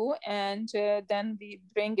yadribu, and then we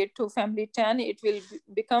bring it to family 10, it will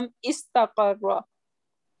become istaqarra.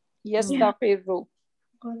 Yastaqiru.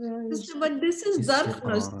 Sister, but this is zarf,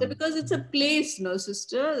 no, sister, because it's a place, no,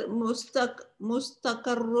 sister.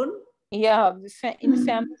 Mustaqarrun. Yeah, in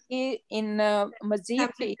family, in Mazid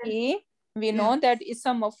Fihi, we know that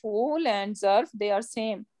Isam Maf'ul and Zarf, they are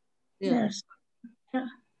same. Yes. Yeah.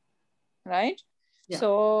 Right? Yeah.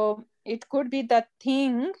 So it could be the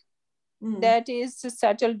thing that is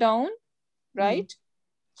settled down, right?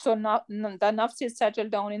 So now the nafs is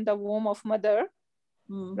settled down in the womb of mother,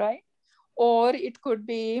 right? Or it could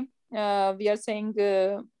be, we are saying,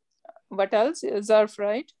 what else? Zarf,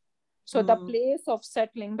 right? So the place of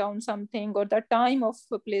settling down something, or the time of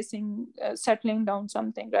settling down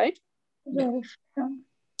something, right? Yeah.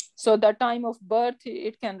 So the time of birth,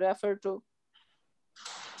 it can refer to,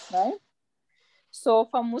 right? So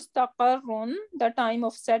for mustaqarrun, the time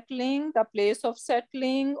of settling, the place of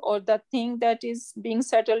settling, or the thing that is being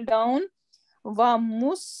settled down. Wa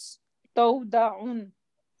mustawda'un.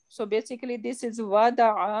 So basically this is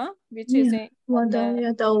wada'a, which is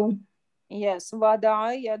wada'a yada'u. Yes,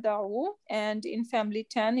 wada'a yada'u, and in family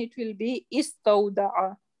 10 it will be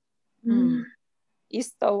istawda'a.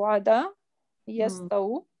 Istawada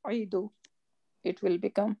yastaw'idu. It will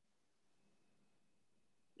become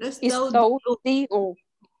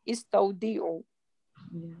istawdi'u.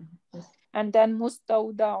 Yeah. And then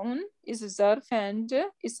mustawdaun is zarf and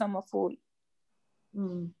ism maf'ul.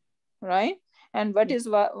 Right? And what is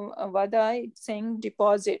wada? It's saying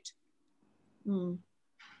deposit.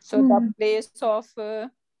 So the place of,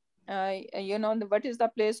 what is the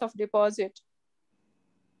place of deposit?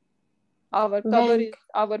 Our qabr is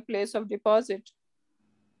our place of deposit.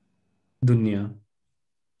 Dunya.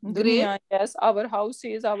 Dunya, yes. Our house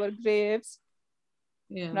is our graves.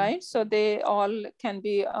 Yeah. Right? So they all can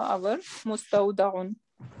be our mustawdaun.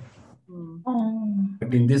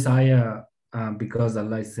 But in this ayah, because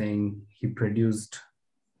Allah is saying He produced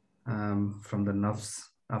from the nafs,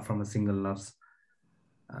 from a single nafs,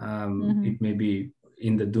 it may be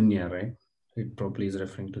in the dunya, right? It probably is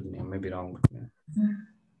referring to dunya, maybe wrong. Yeah.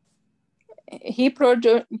 He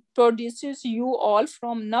produces you all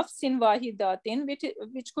from nafsin wahidatin,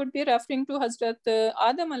 which could be referring to Hazrat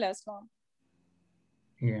Adam alayhi salam.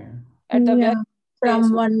 Yeah. At the very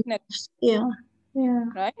from one. Yeah.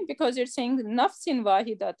 Right? Because it's saying nafsin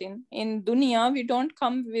wahidatin. In dunya, we don't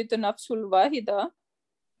come with nafsul wahida.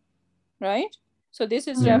 Right? So this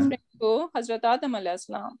is referring to Hazrat Adam alayhi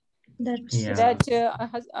salam.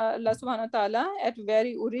 That Allah subhanahu wa ta'ala at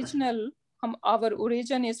very original, our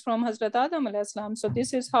origin is from Hazrat Adam alayhi salam. So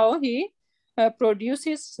this is how he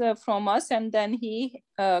produces from us, and then he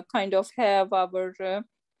kind of have our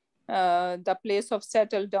the place of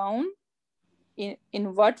settle down.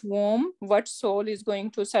 In what womb, what soul is going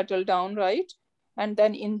to settle down, right? And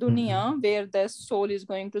then in dunya, where the soul is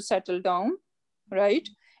going to settle down, right?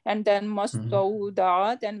 And then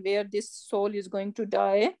mustawda'at, and where this soul is going to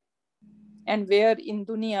die, and where in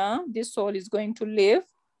dunya this soul is going to live,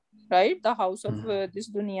 right? The house of this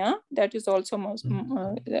dunya, that is also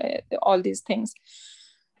all these things.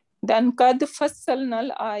 Then qad fassalna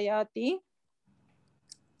al-ayati.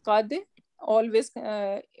 Qad, always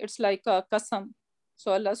it's like a qasam.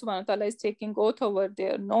 So Allah subhanahu wa ta'ala is taking oath over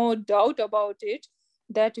there. No doubt about it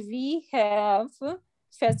that we have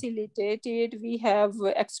facilitated, we have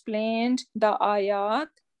explained the ayat,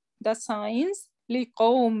 the signs,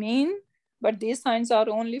 liqawmin, but these signs are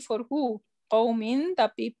only for who? Qawmin,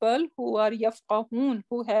 the people who are yafqahun,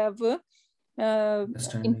 who have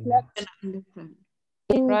intellect,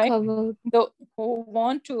 right? Who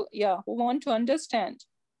want to understand.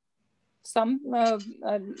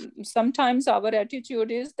 Sometimes our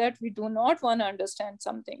attitude is that we do not want to understand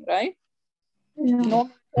something, right? No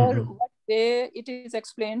matter what way it is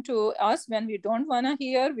explained to us, when we don't want to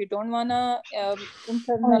hear, we don't want to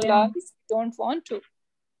internalize, we don't want to.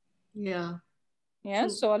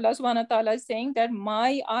 So Allah subhanahu wa ta'ala is saying that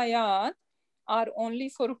my ayat are only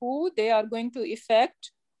for who? They are going to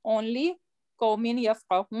affect only qawmin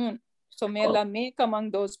yafqahun. So may Allah make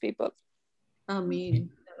among those people.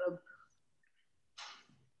 Ameen.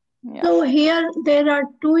 So here there are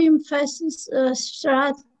two emphases,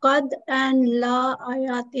 qad and la,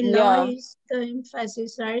 ayati. Is the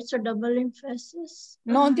emphasis, right? So double emphasis.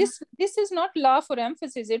 No, this is not la for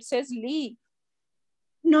emphasis. It says li.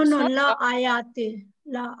 No, la ayati.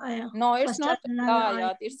 La ayat. No, it's not la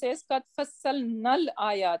ayat. It says qad fassalna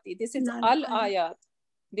al-ayati. This is al-ayat.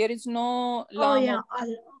 There is no la. Oh yeah,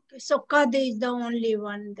 okay. So qad is the only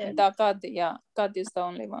one then. The qad, qad is the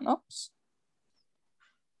only one. Oops.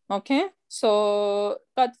 Okay, so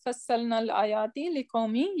qad fassalna al-ayati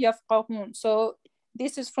liqawmi yafqahun. So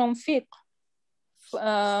this is from fiqh.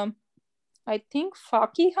 I think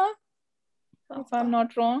faqiha, if I'm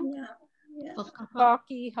not wrong.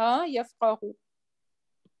 Faqiha yafqahu.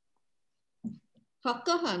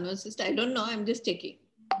 Faqaha, no sister, I don't know. I'm just checking.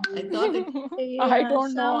 I thought it. I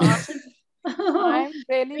don't know. I'm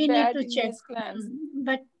really bad in these clans.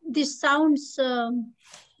 But this sounds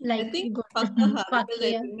like I think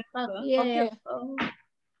okay.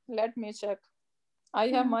 Let me check. I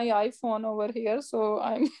have my iPhone over here, so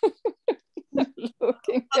I'm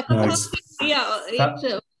looking.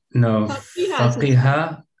 No,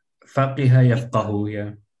 faqiha yafqahu,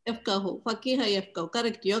 yeah. Yafqahu, faqiha yafqahu.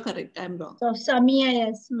 Correct, you're correct. I'm wrong. So Samia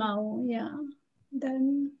yasma'u,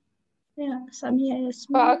 Then, Samia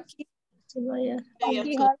yasma'u.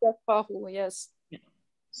 Faqiha yafqahu, yes.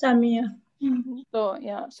 Samia. So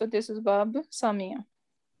so this is Bab Samia.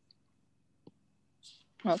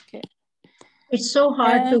 Okay. It's so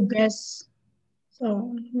hard to guess.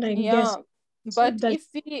 So guess. But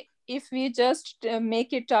if we just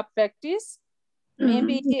make it a practice,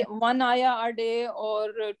 maybe one ayah a day or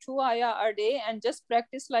two ayah a day, and just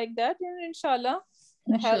practice like that, and inshallah,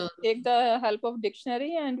 take the help of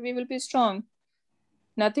dictionary, and we will be strong.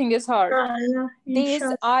 Nothing is hard. These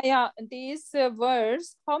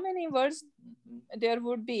words, how many words there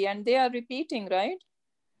would be? And they are repeating, right?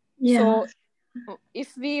 Yeah. So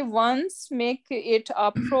if we once make it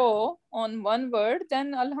a pro on one word,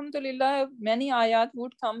 then alhamdulillah, many ayat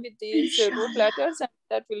would come with these root letters, and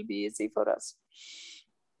that will be easy for us.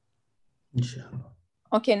 Inshallah.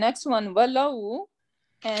 Okay, next one. Walau,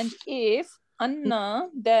 and if, anna,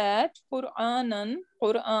 that, Quran,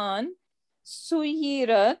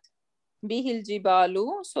 suyirat, bihil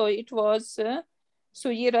jibalu. So it was,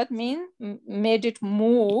 suyirat mean made it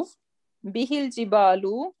move, bihil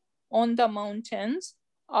jibalu, on the mountains,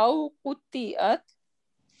 au qutiyat,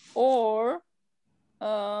 or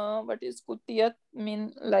what is qutiyat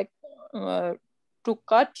mean, like to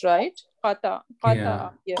cut, right? Qata.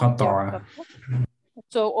 Yeah. Yeah. Qata.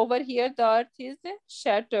 So over here the earth is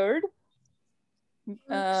shattered.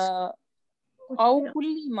 Au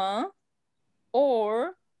kullima,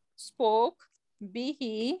 or spoke,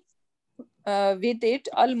 bihi, with it,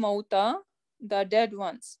 al-mauta, the dead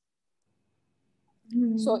ones.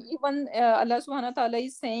 So even Allah subhanahu wa ta'ala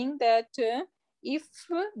is saying that if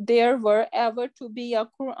there were ever to be a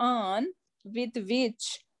Quran with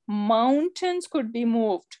which mountains could be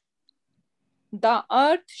moved, the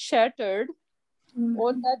earth shattered,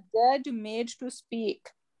 or the dead made to speak,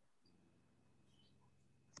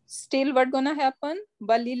 still what gonna happen?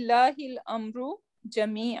 Balillahil amru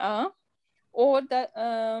jami'a, or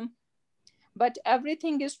the but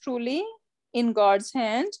everything is truly in God's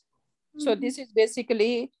hand. So this is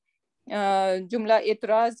basically jumla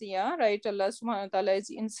itraziyah, right? Allah subhanahu wa ta'ala is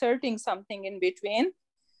inserting something in between.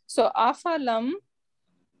 So afalam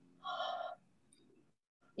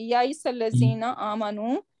yaisallazina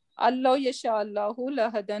amanu allahu yasha allahu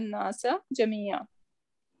lahadan nasa jami'a.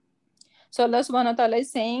 So Allah subhanahu wa ta'ala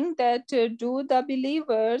is saying that do the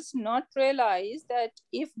believers not realize that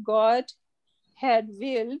if God had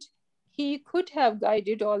willed, he could have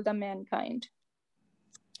guided all the mankind.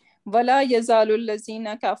 وَلَا يَزَالُ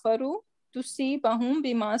الَّذِينَ كَفَرُوا تُصِيبَهُم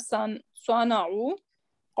بِمَا صَنَعُوا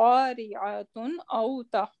قَارِعَةٌ أَوْ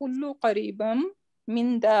تَحُلُّ قَرِيبًا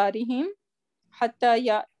مِنْ دَارِهِمْ حَتَّى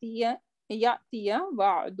يَأْتِيَ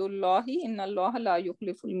وَعْدُ اللَّهِ إِنَّ اللَّهَ لَا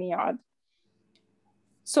يُخْلِفُ الْمِيعَادَ.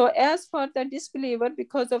 So as for the disbeliever,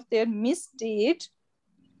 because of their misdeed,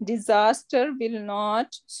 disaster will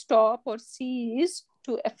not stop or cease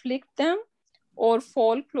to afflict them or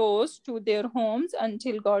fall close to their homes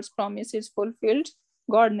until God's promise is fulfilled.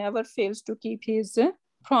 God never fails to keep his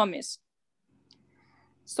promise.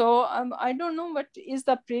 So I don't know what is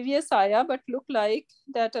the previous ayah, but look like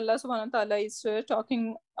that Allah subhanahu wa ta'ala is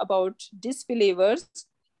talking about disbelievers,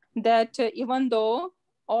 that even though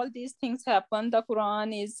all these things happen, the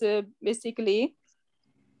Quran is basically,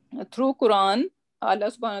 through Quran, Allah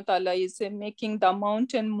subhanahu wa ta'ala is making the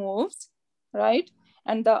mountain moves, right?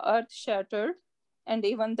 And the earth shattered, and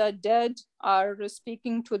even the dead are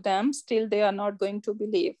speaking to them, still they are not going to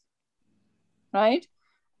believe, right?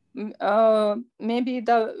 Maybe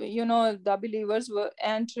the believers were,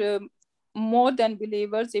 and more than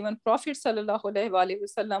believers, even Prophet sallallahu alaihi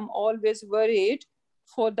wasallam always worried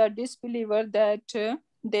for the disbeliever that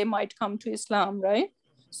they might come to Islam, right?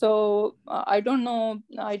 So I don't know,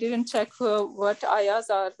 I didn't check what ayahs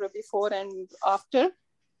are before and after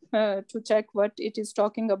to check what it is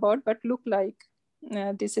talking about, but look like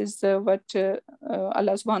this is what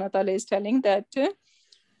Allah subhanahu wa ta'ala is telling, that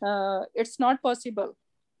it's not possible,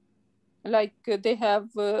 like they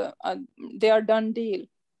are done deal.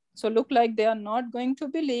 So look like they are not going to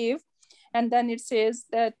believe. And then it says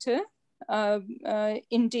that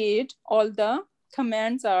indeed all the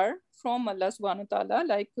commands are from Allah subhanahu wa ta'ala,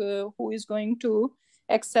 like who is going to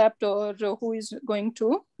accept or who is going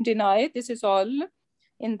to deny. This is all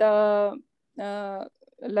in the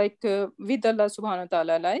with Allah subhanahu wa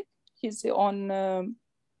ta'ala, like his own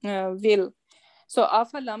will. So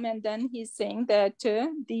afalam, and then he's saying that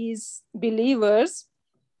these believers,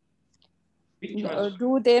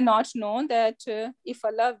 do they not know that if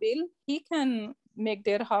Allah will, he can make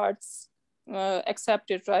their hearts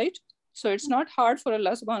accept it, right? So it's not hard for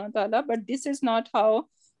Allah subhanahu wa ta'ala, but this is not how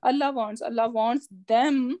Allah wants. Allah wants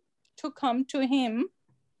them to come to him,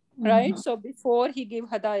 right? So before he give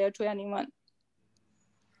hadayah to anyone.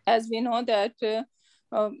 As we know that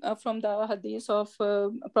from the hadith of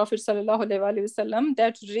Prophet sallallahu alaihi wasallam,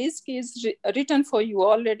 that rizq is written for you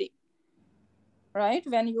already, right?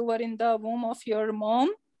 When you were in the womb of your mom,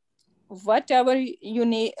 whatever you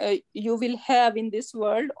need, you will have in this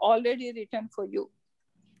world already written for you,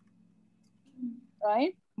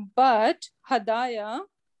 right? But hadayah,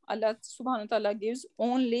 Allah subhanahu wa ta'ala gives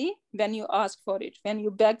only when you ask for it, when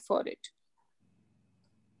you beg for it,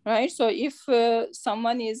 right? So if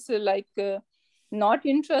someone is not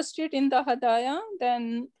interested in the hadayah,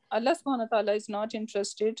 then Allah subhanahu wa ta'ala is not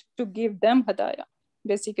interested to give them hadaya.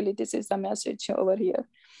 Basically, this is the message over here.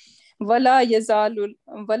 Wala yazalul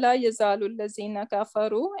lazina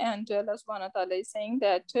kafaru, and Allah subhanahu wa ta'ala is saying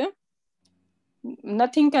that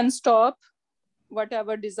nothing can stop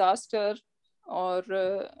whatever disaster or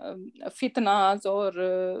fitnas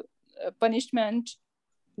or punishment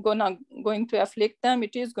going to afflict them.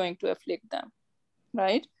 It is going to afflict them,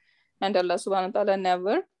 right? And Allah subhanahu wa ta'ala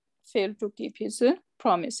never failed to keep his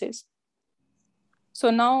promises. So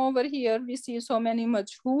now over here we see so many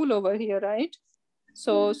majhul over here, right?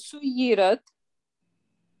 So suyirat.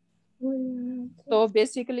 So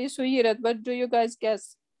basically suyirat, what do you guys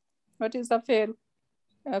guess? What is the fail?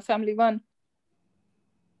 Family one.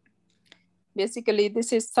 Basically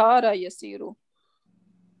this is Sara Yasiru.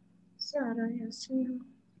 Sara Yasiru.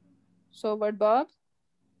 So what, Bob?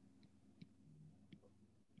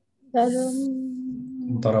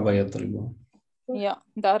 Daraba yadribu. Yeah,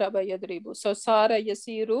 Daraba yadribu. So Sara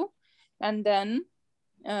Yasiru, and then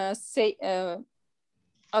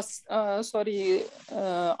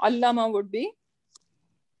Allama would be,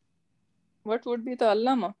 what would be the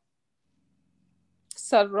Allama?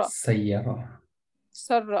 Sarra. Sayyara.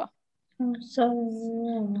 Sarra.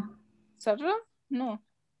 Sarra. No.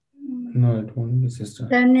 No, it won't be, sister.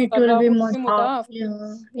 Then it will be mudaf.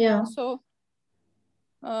 Yeah. So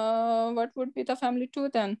what would be the family two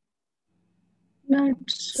then? Not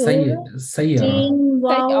Sayyara.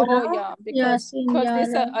 Oh yeah, because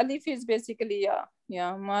this Yara. alif is basically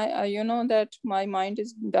yeah. My you know that my mind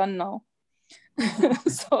is done now.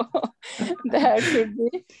 So that should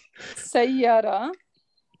be Sayyara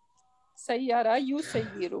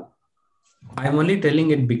Yusayyiru. I'm only telling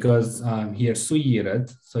it because here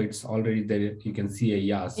suyirat, so it's already there. You can see a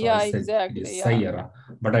ya. So yeah, I said exactly. it is sayyara,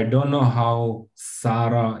 but I don't know how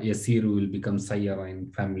Sara Yasiru will become sayyara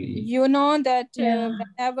in family. You know that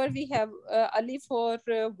whenever we have alif or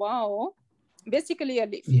wow, basically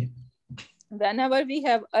alif. Yeah. Whenever we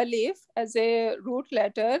have alif as a root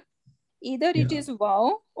letter, either it is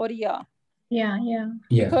wow or ya. Yeah.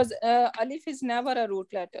 Because alif is never a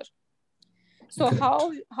root letter. So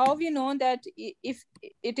correct. how we know that if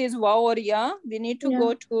it is wow or ya, we need to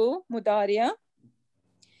go to Mudariya.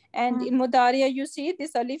 And in Mudariya, you see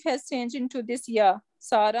this alif has changed into this ya.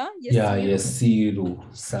 Sara Yasiru. Yeah, Yasiru.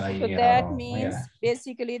 Sayyara. So that means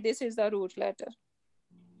basically this is the root letter.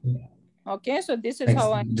 Yeah. Okay, so this is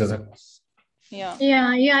how I... Yeah,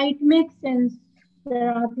 it makes sense.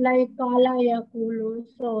 Like Kala Yakulu.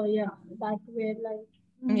 So that way, like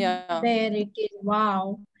there it is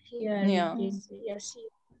wow. Here it is Yasiru.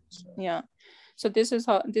 Yeah. So this is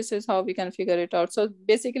how we can figure it out. So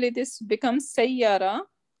basically this becomes Sayyara,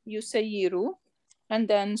 Yusayyiru, and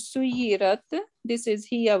then Suyirat. This is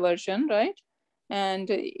Hiya version, right? And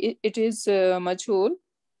it is Majhul.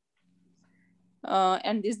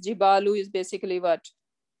 And this Jibalu is basically what?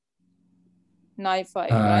 Naib file,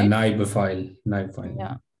 right? Naib file.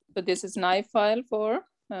 Yeah. So this is Naib file for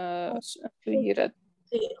Suyirat.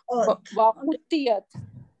 Waqtiyat.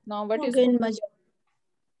 Now what is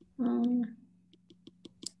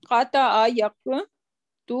Qata'a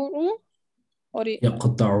yaqta'u or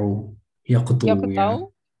Yaqta'u.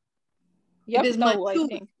 Yaqta'u. Yaqta'u, I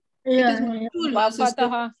think. It is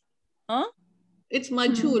majhul. It's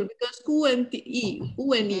majhul because ku and e.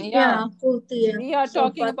 Ku and e. Yeah. We are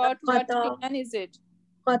talking about what clan is it?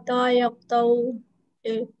 Qata'a yaqta'u.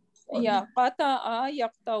 Yeah, Qata'a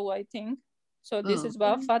yaqta'u, I think. So this is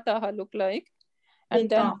what Fataha look like. And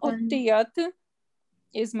then Uttiyat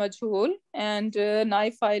is Majhul and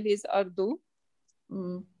Naib file is Ardu.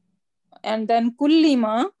 And then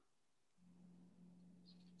Kullima.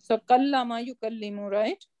 So Kallama yukallimu,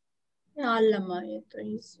 right? Allama.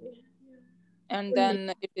 And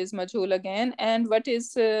then it is Majhul again. And what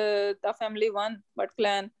is the family one? What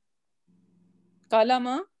clan?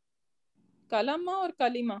 Kalama? Kalama or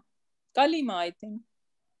Kalima? Kalima, I think.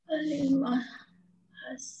 Kalima.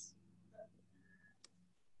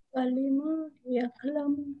 Kalima,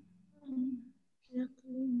 Yaklam.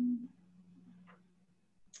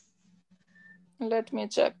 Let me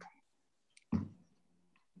check.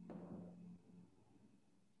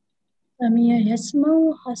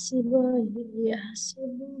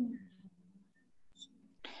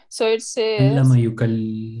 So it says.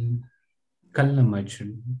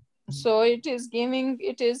 So it is giving.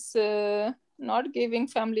 It is not giving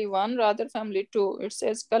family one, rather family two. It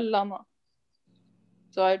says Kallama.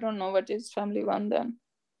 So I don't know what is family one then.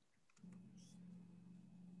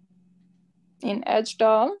 In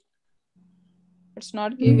Edgedal, it's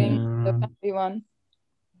not giving the family one.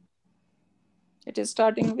 It is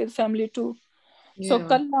starting with family two. So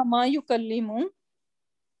Kallama yukallimu.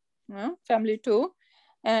 family 2.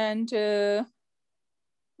 And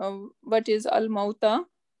what is al-mauta?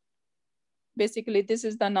 Basically, this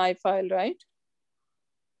is the nai file, right?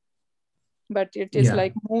 But it is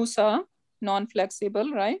like Musa,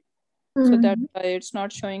 non-flexible, right? So that's why it's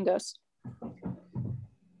not showing us.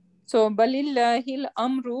 So balillahil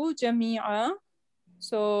amru jami'a.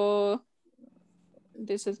 So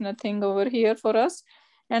this is nothing over here for us.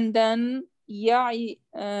 And then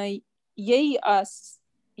yay'as.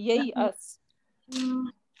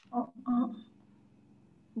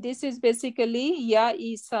 This is basically ya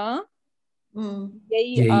Isa.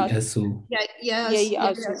 Yai'asu.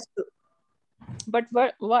 Yai'asu. But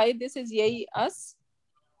why this is yai'as?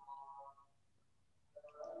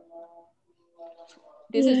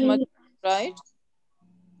 This is much, right?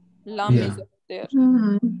 Lam is over there.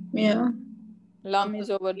 Yeah. Lam is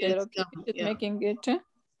over there. Okay, it's making it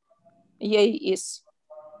yais.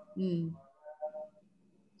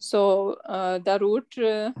 So the root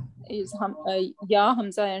is Ya,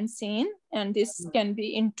 Hamza, and Sin, and this can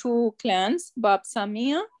be in 2 clans, Bab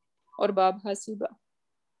Samia or Bab Hasiba.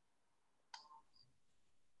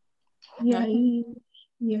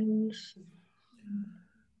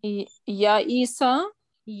 Ya Isa,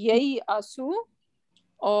 Yai Asu,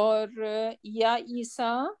 or Ya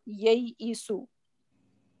Isa, Yai Isu.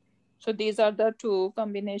 So these are the 2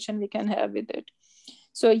 combination we can have with it.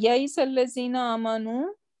 So Ya Isa allazina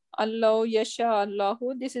amanu Allahu yasha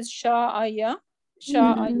Allahu. This is Sha'aya.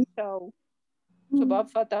 Sha'ayashau. So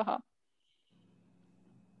Bab Fataha.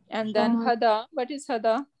 And then Hada. What is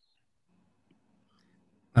Hada?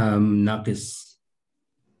 Naqis.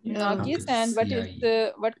 Naqis. And what is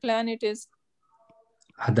what clan it is?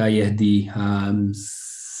 Hada yahdi.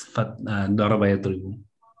 Daraba yadribu.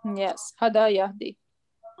 Yes, Hada Yahdi.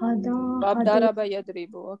 Bab Daraba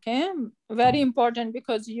Yadribu. Okay, very important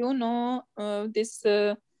because you know this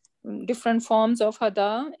different forms of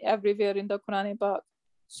Hada everywhere in the Quran Pak.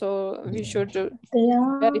 So we should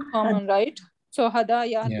very common, right? So Hada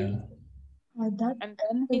Yahdi. And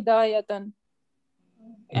then Hidayatan.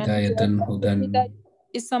 Hidayatan Hudan.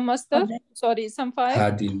 Is some master? Sorry, some file?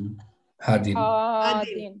 Hadin.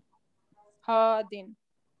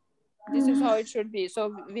 This is how it should be.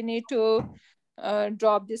 So we need to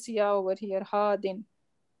drop this ya over here. Hadin.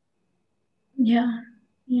 Yeah.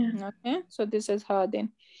 Okay, so this is Hadin.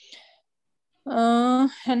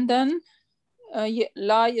 And then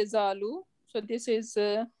La Yazalu. So this is,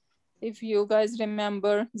 if you guys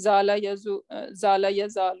remember, Zala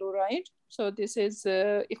Yazalu, right? So this is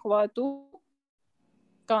Ikhwatu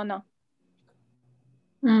Kana.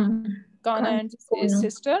 Kana and his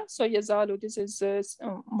sister. So Yazalu, this is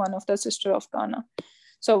one of the sister of Kana.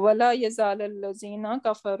 So Wala Yazal allazina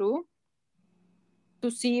kafaru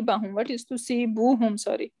tusibahum. What is tusibuhum?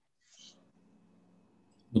 Sorry.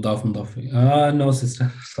 Mudaf. No,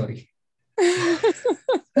 sister. Sorry.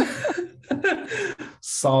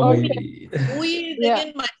 Sorry.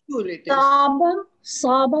 Again, my school it is.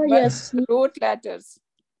 Saba, yes. Root letters.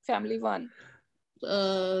 Family 1.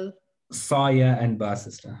 Saya and Ba,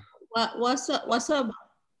 sister. Wasaba.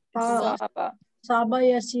 Saba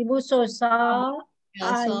yasibu. So Sa.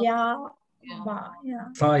 Ya. Ba.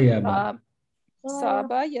 Yeah. Saya Ba.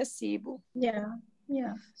 Saba yasibu. Yeah.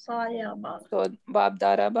 Saya Ba. So Bab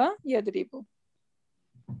Daraba Yadribu.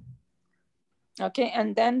 Okay,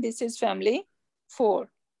 and then this is family 4.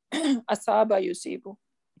 Asaba yusibu.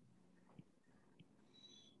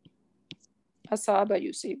 Asaba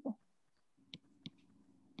yusibu.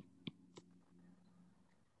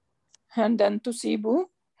 And then tusibu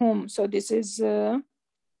whom. So this is anta,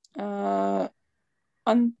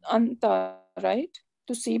 right?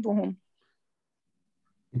 Tusibuhum.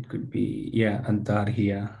 It could be, yeah, Antar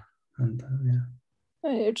here. Antar, yeah.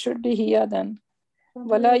 It should be here then.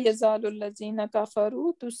 Wala yazalu allazina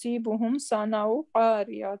kafaru tusibuhum sana'u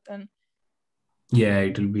qariyatan. Yeah,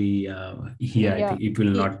 it will be here. I think it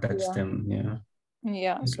will not touch them.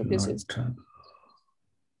 Yeah, it so this is. not,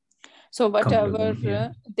 so whatever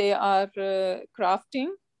they are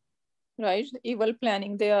crafting, right? Evil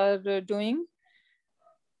planning they are doing.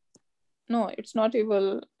 No, it's not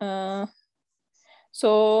evil.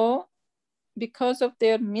 So because of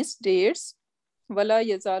their misdeeds, Wala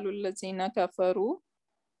yazalu allazina kafaru.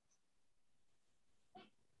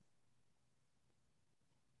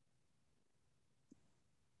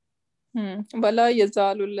 Wala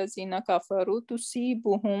yazalu allazina kafaru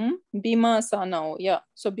tusibuhum bima sanau. Yeah.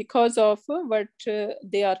 So because of what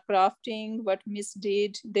they are crafting, what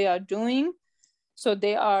misdeed they are doing, so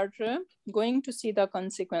they are going to see the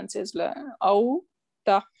consequences. Au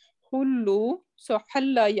tahullu. So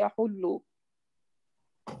halla yahullu.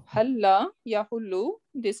 Halla yahullu,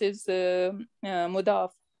 this is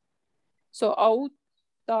mudaf. So aw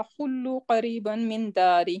tahullu qariban min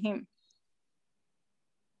darihim.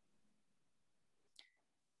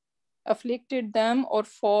 Afflicted them or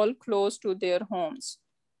fall close to their homes.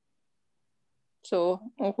 So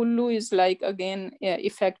hullu is like again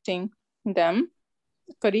affecting them.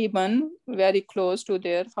 Qariban, very close to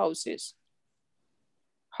their houses.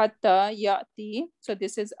 Hatta yati, so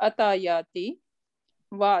this is ata yati.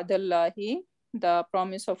 Wa'adallahi, the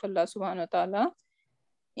promise of Allah subhanahu wa ta'ala.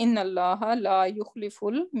 Inna Allaha la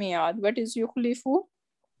yukhliful mi'ad. What is yukhlifu?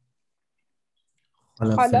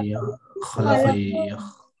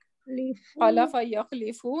 Khalafa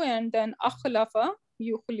yakhlifu, and then akhlafa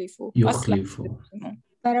yukhlifu.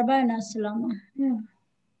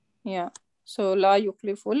 Yeah. So la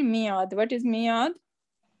yukhliful mi'ad. What is mi'ad?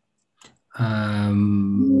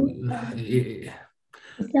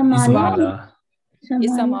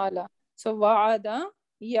 Isamala. So wa'ada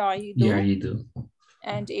ya'idu.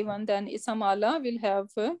 And even then isamala will have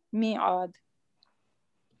mi'ad.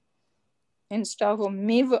 Instead of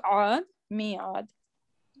miv'ad, mi'ad.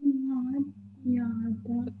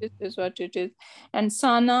 So this is what it is. And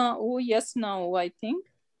sana'u yasna'u, I think.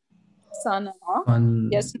 Sana'a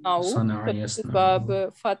yasna'u. So this is bab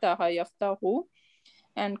fataha yaftahu.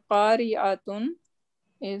 And qari'atun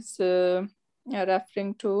is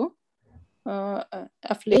referring to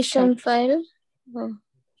affliction.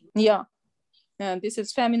 Yeah. This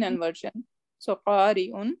is feminine version. So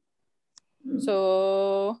qari'un.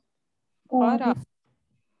 So qara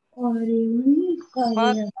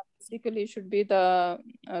basically should be the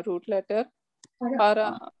root letter.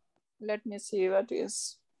 Qara. Let me see what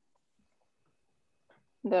is.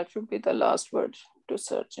 That should be the last word to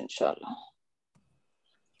search, inshallah.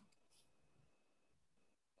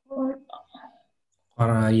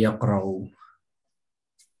 Qara yaqra'u.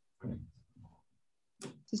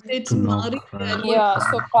 Yeah,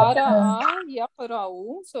 so qara'a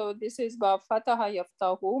yaqra'u. So this is ba fataha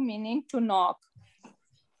yaftahu, meaning to knock,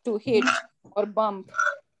 to hit or bump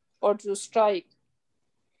or to strike.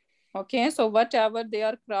 Okay, so whatever they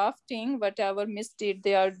are crafting, whatever misdeed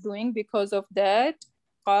they are doing, because of that,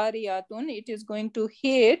 qariyatun, it is going to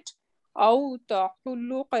hit aw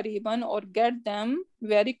tahullu qariban, or get them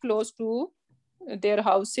very close to their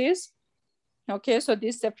houses. Okay, so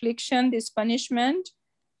this affliction, this punishment,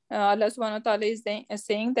 Allah subhanahu wa ta'ala is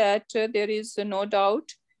saying that there is no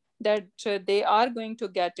doubt that they are going to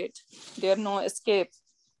get it. There no escape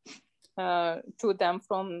to them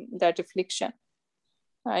from that affliction,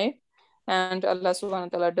 right? And Allah subhanahu wa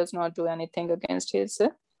ta'ala does not do anything against his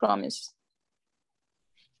promise.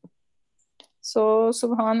 So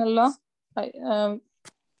subhanallah,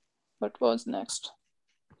 what was next?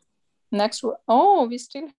 Oh, we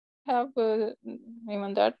still have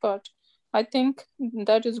even that part. I think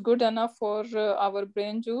that is good enough for our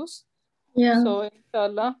brain juice. Yeah. So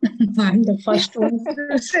inshallah. I'm the first one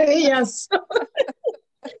to say yes.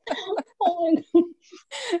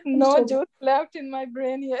 No juice left in my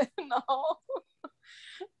brain yet now.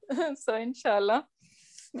 So inshallah.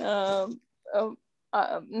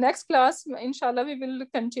 Next class, inshallah, we will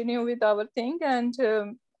continue with our thing, and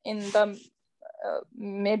in the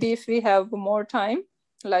maybe if we have more time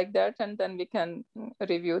like that, and then we can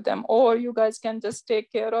review them, or you guys can just take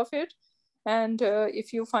care of it, and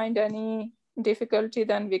if you find any difficulty,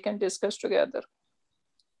 then we can discuss together.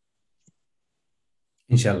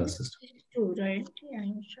 Inshallah, sister. Right. Yeah,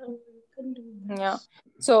 inshallah. Yeah.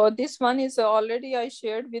 So this one is already I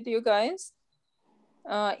shared with you guys.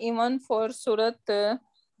 Even for Surat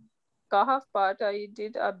Kahf part, I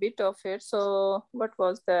did a bit of it. So what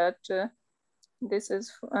was that? This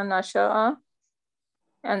is Nasha'a,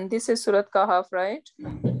 and this is Surat Kahf, right?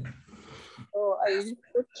 So I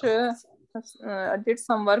did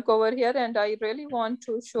some work over here, and I really want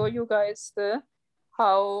to show you guys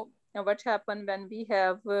what happened when we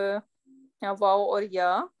have waw or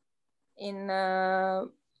ya in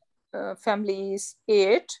families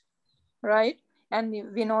 8, right?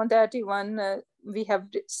 And we know that even we have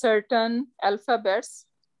certain alphabets,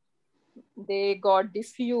 they got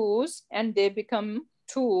diffused and they become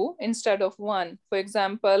 2 instead of 1. For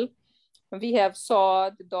example, we have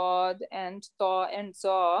Sod, Dod, and Ta and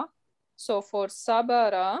Za. So for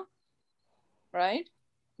Sabara, right,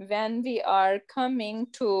 when we are coming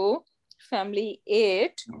to family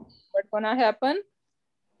 8, what's gonna happen?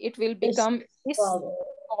 It will become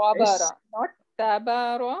Istabara, not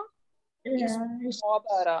Tabara.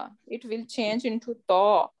 Istabara. It will change into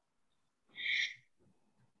Ta.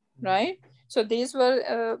 Right? So these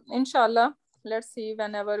were, inshallah, let's see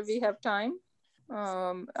whenever we have time.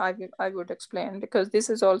 I would explain, because this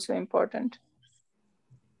is also important.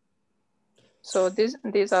 So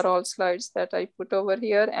these are all slides that I put over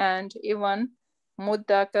here. And even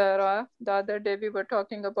muddakara, the other day we were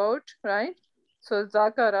talking about, right? So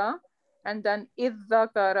zakara, and then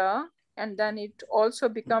idzakara, and then it also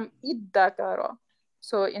become iddakara.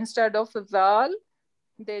 So instead of zal,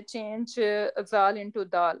 they change zal into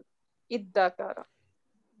dal, iddakara.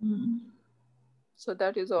 So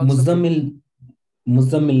that is also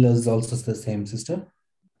Muzammil is also the same, sister.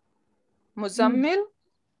 Muzammil?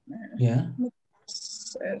 Yeah.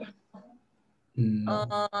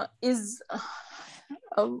 Is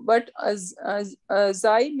but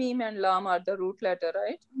Zai, Mim, and Lam are the root letter,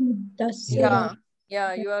 right?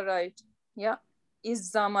 Yeah, you are right. Yeah,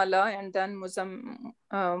 is Zamala, and then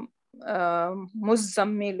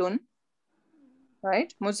Muzammilun,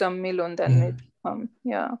 right? Muzammilun, then it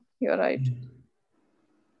yeah, you're right.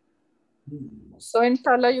 So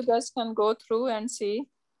inshallah, you guys can go through and see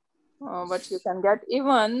what you can get.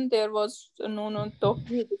 Even there was Nunun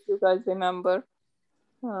Tawheed, if you guys remember.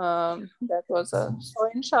 That was so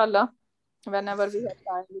inshallah, whenever we have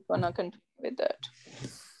time, we're gonna continue with that.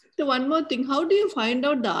 So one more thing, how do you find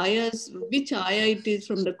out the ayahs, which ayah it is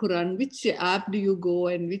from the Quran? Which app do you go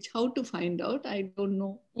and how to find out? I don't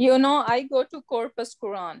know. You know, I go to Corpus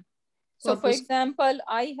Quran. So for example,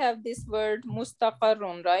 I have this word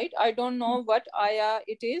mustaqarrun, right? I don't know what ayah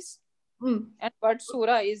it is and what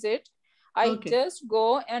surah is it. I just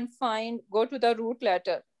go and go to the root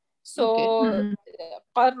letter. So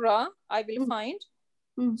qarra, I will find.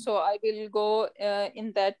 So I will go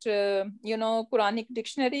in that, Quranic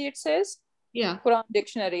dictionary, it says. Yeah. Quran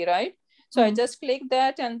dictionary, right? So I just click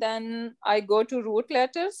that, and then I go to root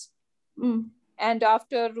letters. And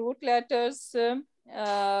after root letters, when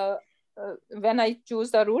I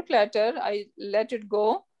choose the root letter, I let it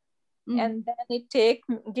go. And then it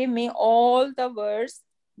give me all the words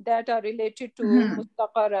that are related to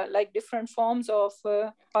mustaqara, like different forms of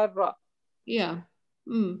qarra. Yeah.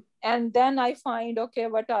 And then I find, okay,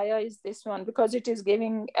 what ayah is this one? Because it is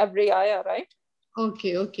giving every ayah, right?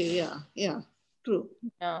 Okay, yeah, true.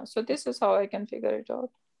 Yeah, so this is how I can figure it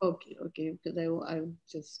out. Okay, because I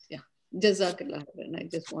just, yeah, Jazakallah, and I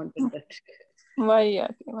just wanted that. Why,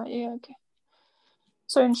 okay.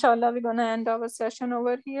 So inshallah, we're gonna end our session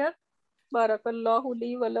over here. Barakallahu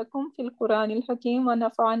li wa lakum fil Quranil Hakim wa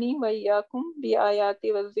nafa'ani wa iyyakum bi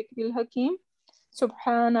ayati wa dhikril hakim.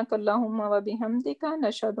 Subhanaka Allahumma wa bihamdika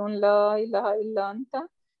nashhadu an la ilaha illa anta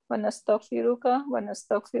wa nastaghfiruka wa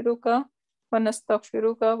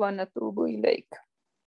natubu ilayk.